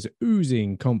lad is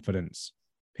oozing confidence.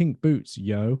 Pink boots,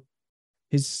 yo.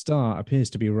 His star appears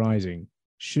to be rising.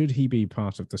 Should he be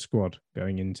part of the squad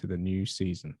going into the new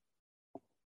season?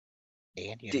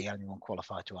 Ian, you're the only one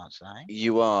qualified to answer that.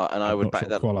 You are, and I I'm would not back sure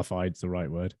that. qualified's the right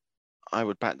word. I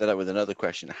would back that up with another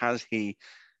question. Has he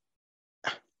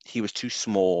was too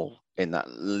small in that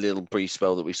little brief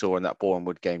spell that we saw in that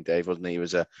Bournemouth game, Dave, wasn't he? He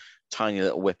was a tiny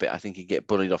little whippet. I think he'd get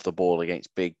bullied off the ball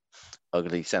against big,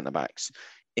 ugly centre-backs.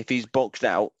 If he's boxed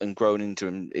out and grown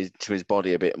into his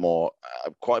body a bit more,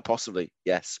 quite possibly,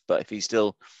 yes. But if he's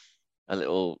still a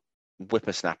little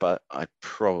whippersnapper, I'd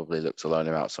probably look to loan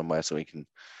him out somewhere so he can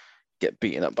get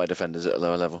beaten up by defenders at a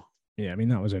lower level. Yeah, I mean,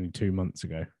 that was only 2 months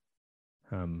ago.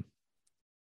 And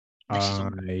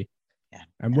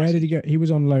where did he go? He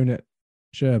was on loan at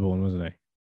Sherborne, wasn't he?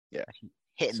 Yeah.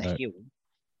 Hitting the fuel.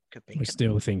 Could be. I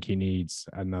still think he needs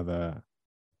another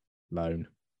loan.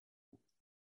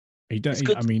 I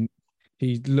mean,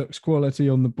 he looks quality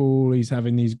on the ball. He's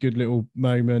having these good little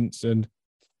moments and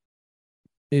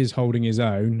is holding his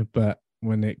own. But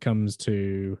when it comes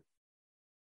to,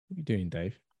 what are you doing,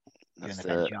 Dave? That's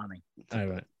Oh,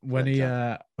 right. When he,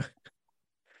 it's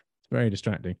very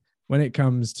distracting. When it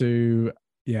comes to,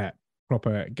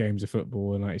 proper games of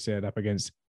football, and like you said, up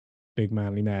against big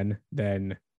manly men,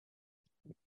 then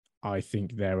I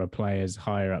think there are players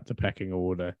higher up the pecking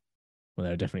order. Well,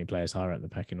 there are definitely players higher up the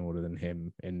pecking order than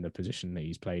him in the position that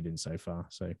he's played in so far.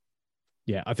 So,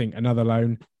 I think another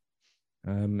loan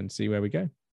and see where we go.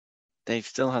 Dave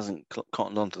still hasn't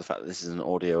cottoned on to the fact that this is an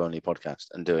audio-only podcast,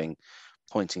 and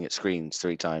pointing at screens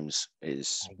 3 times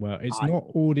is... Well, it's not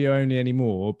audio only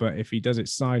anymore, but if he does it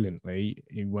silently,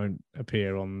 he won't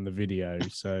appear on the video.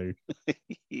 So... To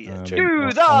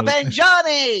the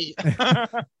Benjani!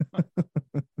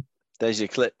 There's your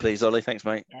clip, please, Ollie. Thanks,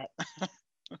 mate.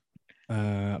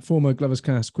 Former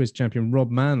Gloverscast quiz champion Rob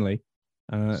Manley.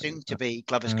 Soon to be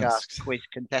Gloverscast quiz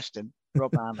contestant,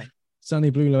 Rob Manley.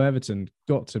 Sonny Bluelow Everton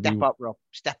got to Step up, Rob.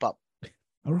 Step up.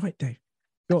 All right, Dave.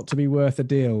 Got to be worth a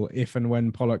deal if and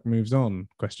when Pollock moves on? ?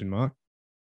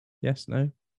 Yes, no,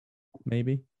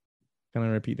 maybe. Can I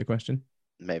repeat the question?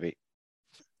 Maybe.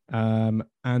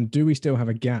 And do we still have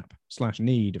a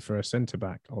gap/need for a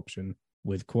centre-back option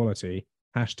with quality?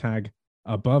 #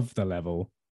 above the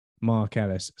level. Mark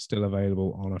Ellis still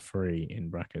available on a free in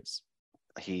brackets.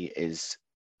 He is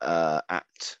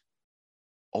at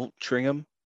Altrincham.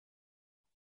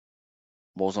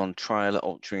 Was on trial at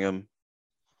Altrincham.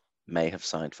 May have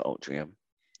signed for Altrincham.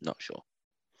 Not sure.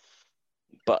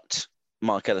 But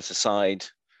Mark Ellis aside,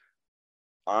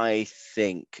 I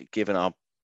think given our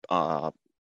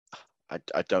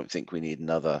I don't think we need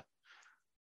another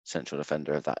central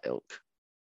defender of that ilk.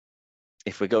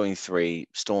 If we're going 3,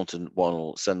 Staunton,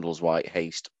 Wonnell, Sendles-White,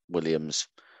 Haste, Williams,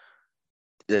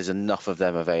 there's enough of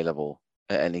them available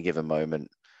at any given moment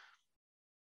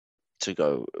to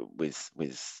go with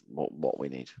what we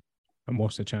need. And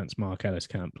what's the chance Mark Ellis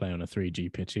can't play on a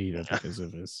 3G pitch either because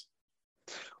of his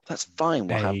That's fine.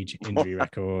 age, injury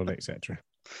record, etc.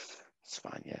 It's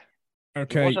fine, yeah.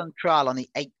 Okay. He was on trial on the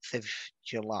 8th of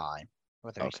July.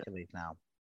 Whether he still is now.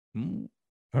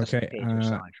 Okay.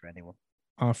 Sign for anyone.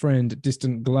 Our friend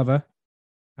Distant Glover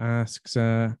asks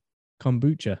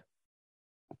kombucha.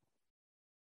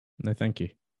 No, thank you.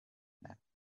 No.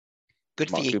 Good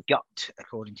for your gut,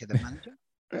 according to the manager.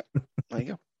 There you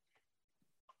go.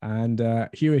 And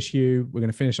Hewish Hugh, we're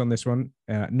going to finish on this one.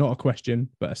 Not a question,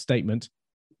 but a statement.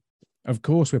 Of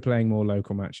course, we're playing more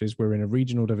local matches. We're in a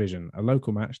regional division. A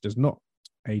local match does not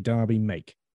a derby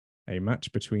make. A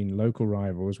match between local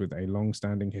rivals with a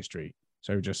long-standing history.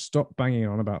 So just stop banging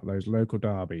on about those local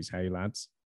derbies, hey lads.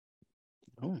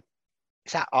 Oh.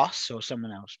 Is that us or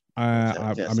someone else?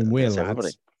 I mean, we're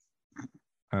lads.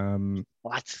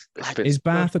 Is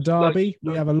Bath a derby?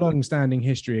 We have a long-standing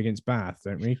history against Bath,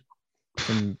 don't we?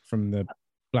 From the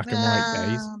black and white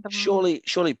days.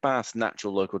 Surely Bath's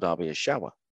natural local derby is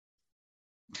Shower.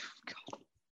 God.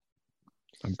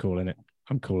 I'm calling it.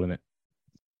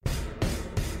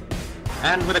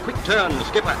 And with a quick turn,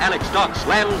 skipper Alex Dock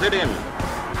slams it in.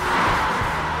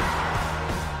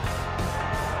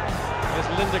 There's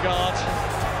Lindegaard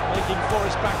making for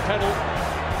his back pedal.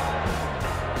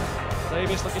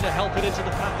 Davis looking to help it into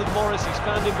the path of Morris. He's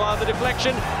found him via the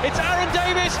deflection. It's Aaron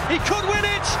Davis. He could win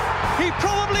it. He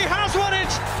probably has won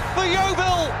it for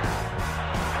Yeovil.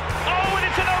 Oh, and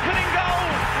it's an opening goal.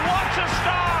 What a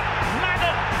start.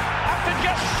 Madden, after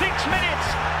just 6 minutes,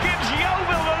 gives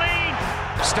Yeovil the lead.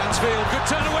 Stansfield, good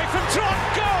turn away from Trot.